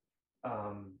choice.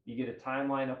 You get a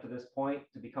timeline up to this point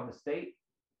to become a state,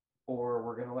 or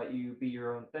we're going to let you be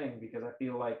your own thing, because I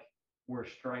feel like we're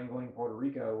strangling Puerto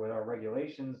Rico with our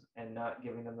regulations and not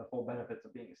giving them the full benefits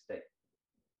of being a state.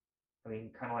 I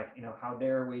mean, kind of like, how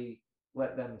dare we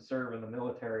let them serve in the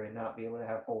military and not be able to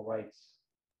have full rights?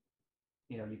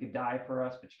 You could die for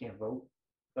us, but you can't vote.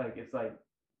 Like, it's like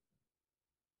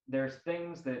there's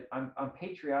things that I'm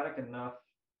patriotic enough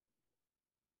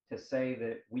to say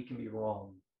that we can be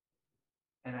wrong.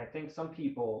 And I think some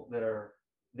people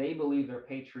they believe they're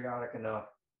patriotic enough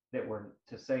that we're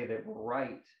to say that we're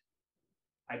right.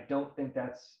 I don't think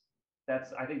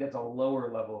I think that's a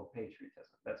lower level of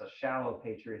patriotism. That's a shallow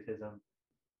patriotism.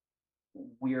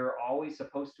 We're always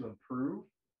supposed to improve.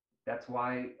 That's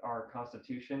why our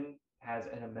Constitution has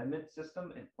an amendment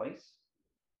system in place.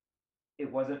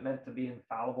 It wasn't meant to be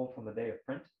infallible from the day of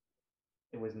print.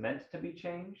 It was meant to be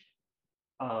changed.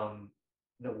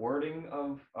 The wording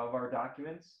of our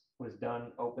documents was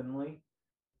done openly.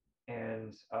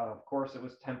 And of course, it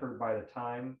was tempered by the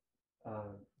time,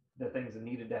 the things that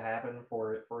needed to happen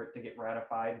for it to get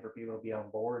ratified and for people to be on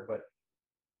board. But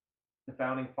the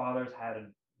founding fathers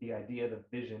had the idea, the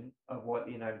vision of what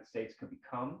the United States could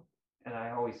become, and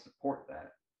I always support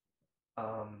that.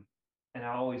 And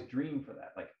I always dream for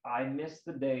that. Like, I miss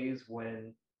the days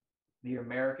when the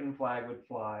American flag would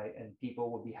fly and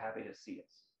people would be happy to see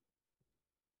us.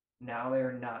 Now they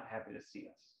are not happy to see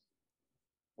us.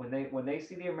 When they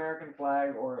see the American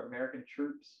flag or American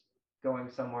troops going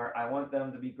somewhere, I want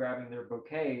them to be grabbing their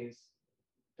bouquets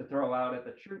to throw out at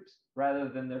the troops rather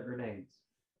than their grenades.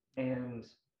 And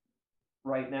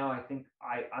right now, I think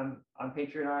I'm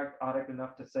patriotic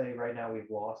enough to say right now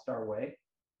we've lost our way.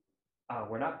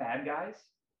 We're not bad guys.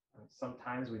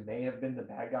 Sometimes we may have been the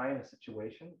bad guy in a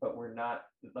situation, but we're not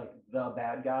like the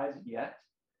bad guys yet.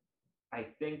 I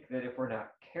think that if we're not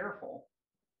careful,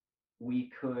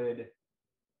 we could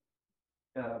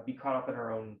be caught up in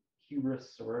our own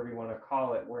hubris, or whatever you want to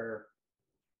call it, where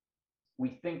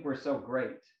we think we're so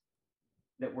great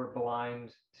that we're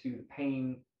blind to the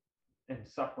pain and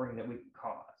suffering that we can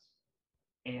cause.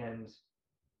 And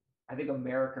I think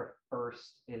America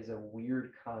first is a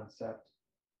weird concept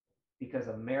because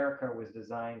America was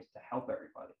designed to help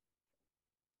everybody.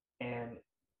 And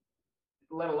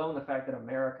let alone the fact that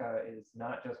America is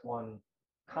not just one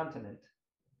continent,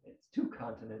 it's two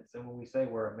continents. And when we say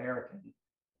we're American,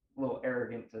 a little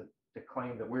arrogant to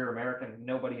claim that we're American,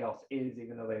 nobody else is,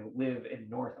 even though they live in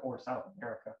North or South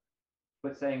America.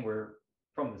 But saying we're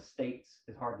from the states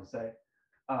is hard to say.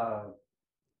 Uh,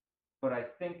 but I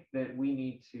think that we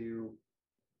need to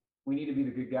be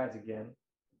the good guys again.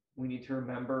 We need to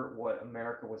remember what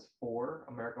America was for.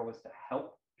 America was to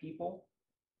help people.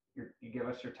 You give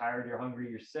us, you're tired, you're hungry,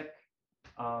 you're sick.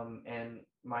 And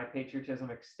my patriotism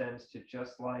extends to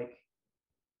just like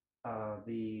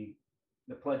the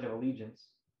Pledge of Allegiance,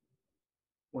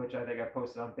 which I think I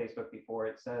posted on Facebook before.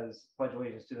 It says, "Pledge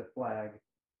allegiance to the flag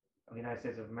of the United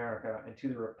States of America and to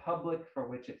the republic for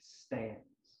which it stands."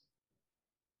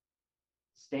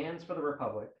 Stands for the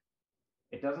republic.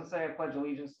 It doesn't say I pledge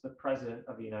allegiance to the president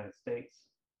of the United States.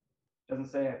 It doesn't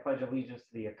say I pledge allegiance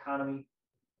to the economy.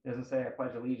 It doesn't say I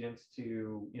pledge allegiance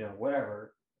to,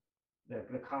 whatever,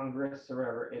 the Congress or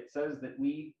whatever. It says that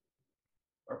we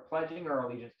are pledging our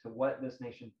allegiance to what this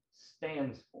nation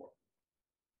stands for.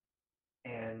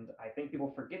 And I think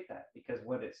people forget that because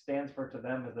what it stands for to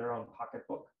them is their own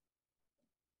pocketbook.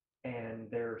 And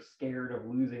they're scared of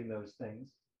losing those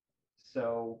things.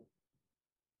 So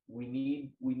we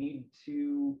need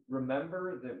to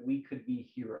remember that we could be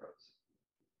heroes,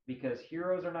 because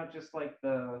heroes are not just like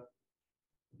the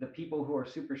people who are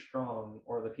super strong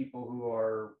or the people who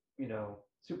are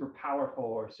super powerful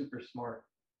or super smart.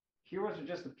 Heroes are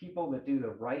just the people that do the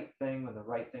right thing when the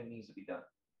right thing needs to be done.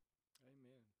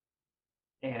 Amen.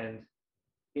 And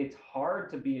it's hard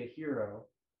to be a hero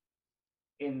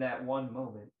in that one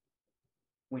moment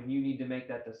when you need to make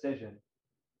that decision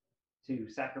to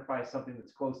sacrifice something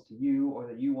that's close to you or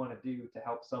that you want to do to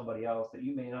help somebody else that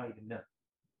you may not even know.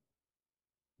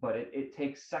 But it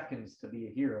takes seconds to be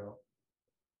a hero.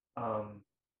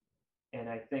 And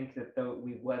I think that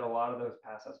we've let a lot of those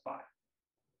pass us by.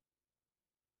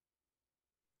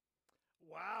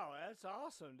 Wow, that's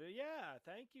awesome, dude. Yeah,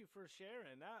 thank you for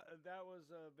sharing. That was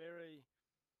a very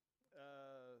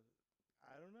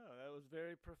I don't know. That was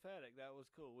very prophetic. That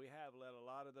was cool. We have let a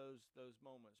lot of those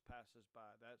moments pass us by.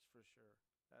 That's for sure.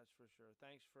 That's for sure.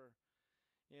 Thanks for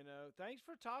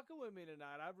talking with me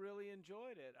tonight. I've really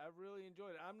enjoyed it. I've really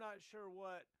enjoyed it. I'm not sure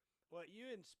what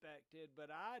you inspected, but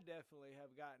I definitely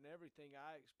have gotten everything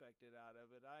I expected out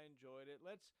of it. I enjoyed it.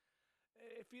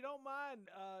 If you don't mind,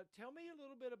 tell me a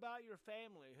little bit about your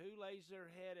family. Who lays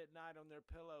their head at night on their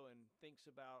pillow and thinks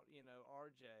about,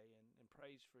 RJ and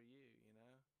prays for you,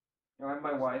 I have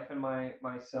my wife and my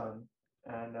son,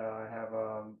 and I have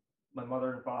my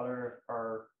mother and father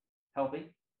are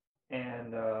healthy,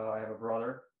 and I have a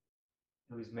brother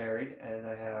who's married, and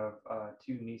I have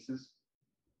two nieces,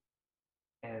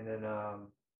 and then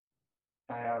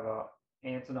I have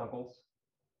aunts and uncles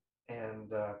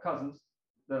and cousins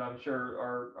that I'm sure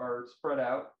are spread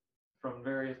out from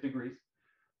various degrees.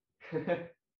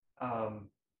 um,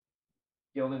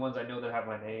 the only ones I know that have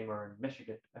my name are in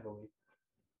Michigan, I believe.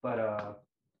 But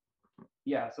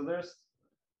yeah, so there's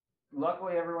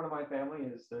luckily everyone in my family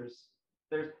is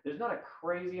there's not a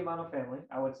crazy amount of family.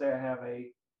 I would say I have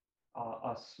a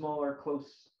smaller,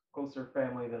 closer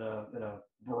family than a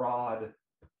broad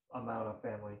amount of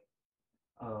family.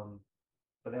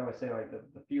 But they always say like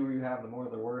the fewer you have, the more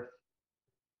they're worth.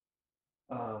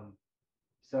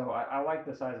 So I like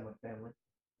the size of my family,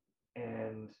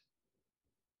 and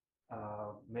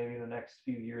maybe in the next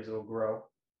few years it'll grow,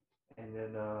 and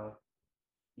then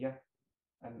yeah,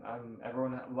 I'm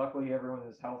everyone. Luckily, everyone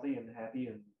is healthy and happy,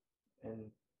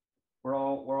 and we're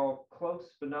all close,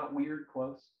 but not weird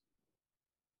close.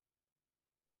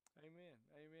 Amen.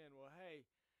 Amen. Well, hey,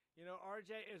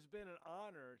 RJ, it's been an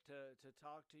honor to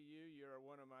talk to you. You're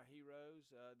one of my heroes.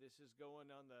 This is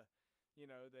going on the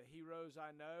heroes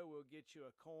I know will get you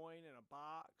a coin and a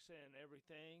box and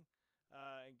everything,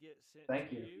 and get sent to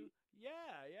Thank you. you.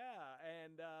 Yeah, yeah.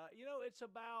 And it's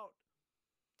about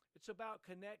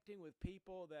connecting with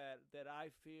people that I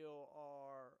feel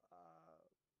are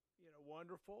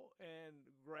wonderful and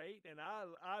great. And I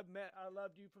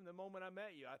loved you from the moment I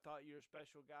met you. I thought you were a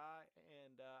special guy,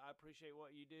 and I appreciate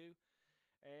what you do.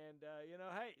 And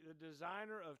hey, the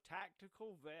designer of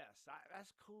tactical vests.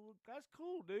 That's cool. That's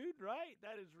cool, dude. Right?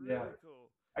 That is Yeah, really cool.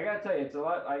 I gotta tell you, it's a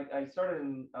lot. I started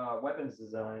in weapons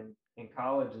design in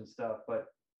college and stuff,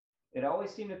 but it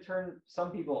always seemed to turn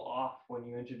some people off when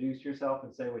you introduce yourself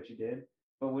and say what you did.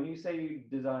 But when you say you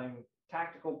design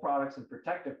tactical products and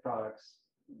protective products,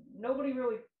 nobody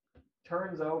really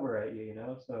turns over at you.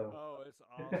 So Oh, it's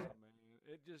awesome, man.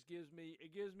 It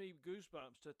gives me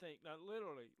goosebumps to think. Now,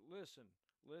 literally, listen.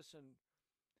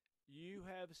 You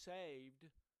have saved,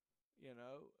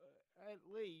 at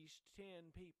least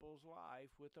 10 people's life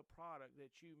with a product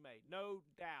that you made. No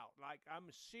doubt. Like, I'm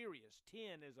serious.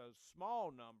 10 is a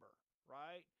small number,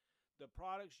 right? The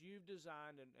products you've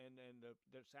designed and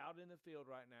that's out in the field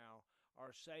right now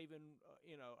are saving,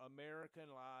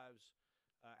 American lives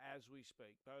as we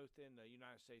speak, both in the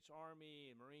United States Army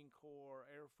and Marine Corps,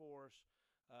 Air Force,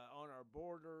 on our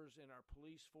borders, in our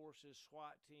police forces,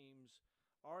 SWAT teams.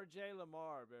 RJ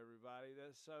Lamarve, everybody.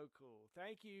 That's so cool.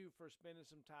 Thank you for spending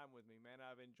some time with me, man.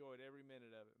 I've enjoyed every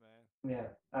minute of it, man. Yeah,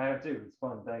 I have too. It's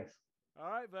fun. Thanks. All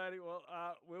right, buddy. Well,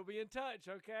 we'll be in touch,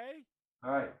 okay?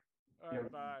 All right.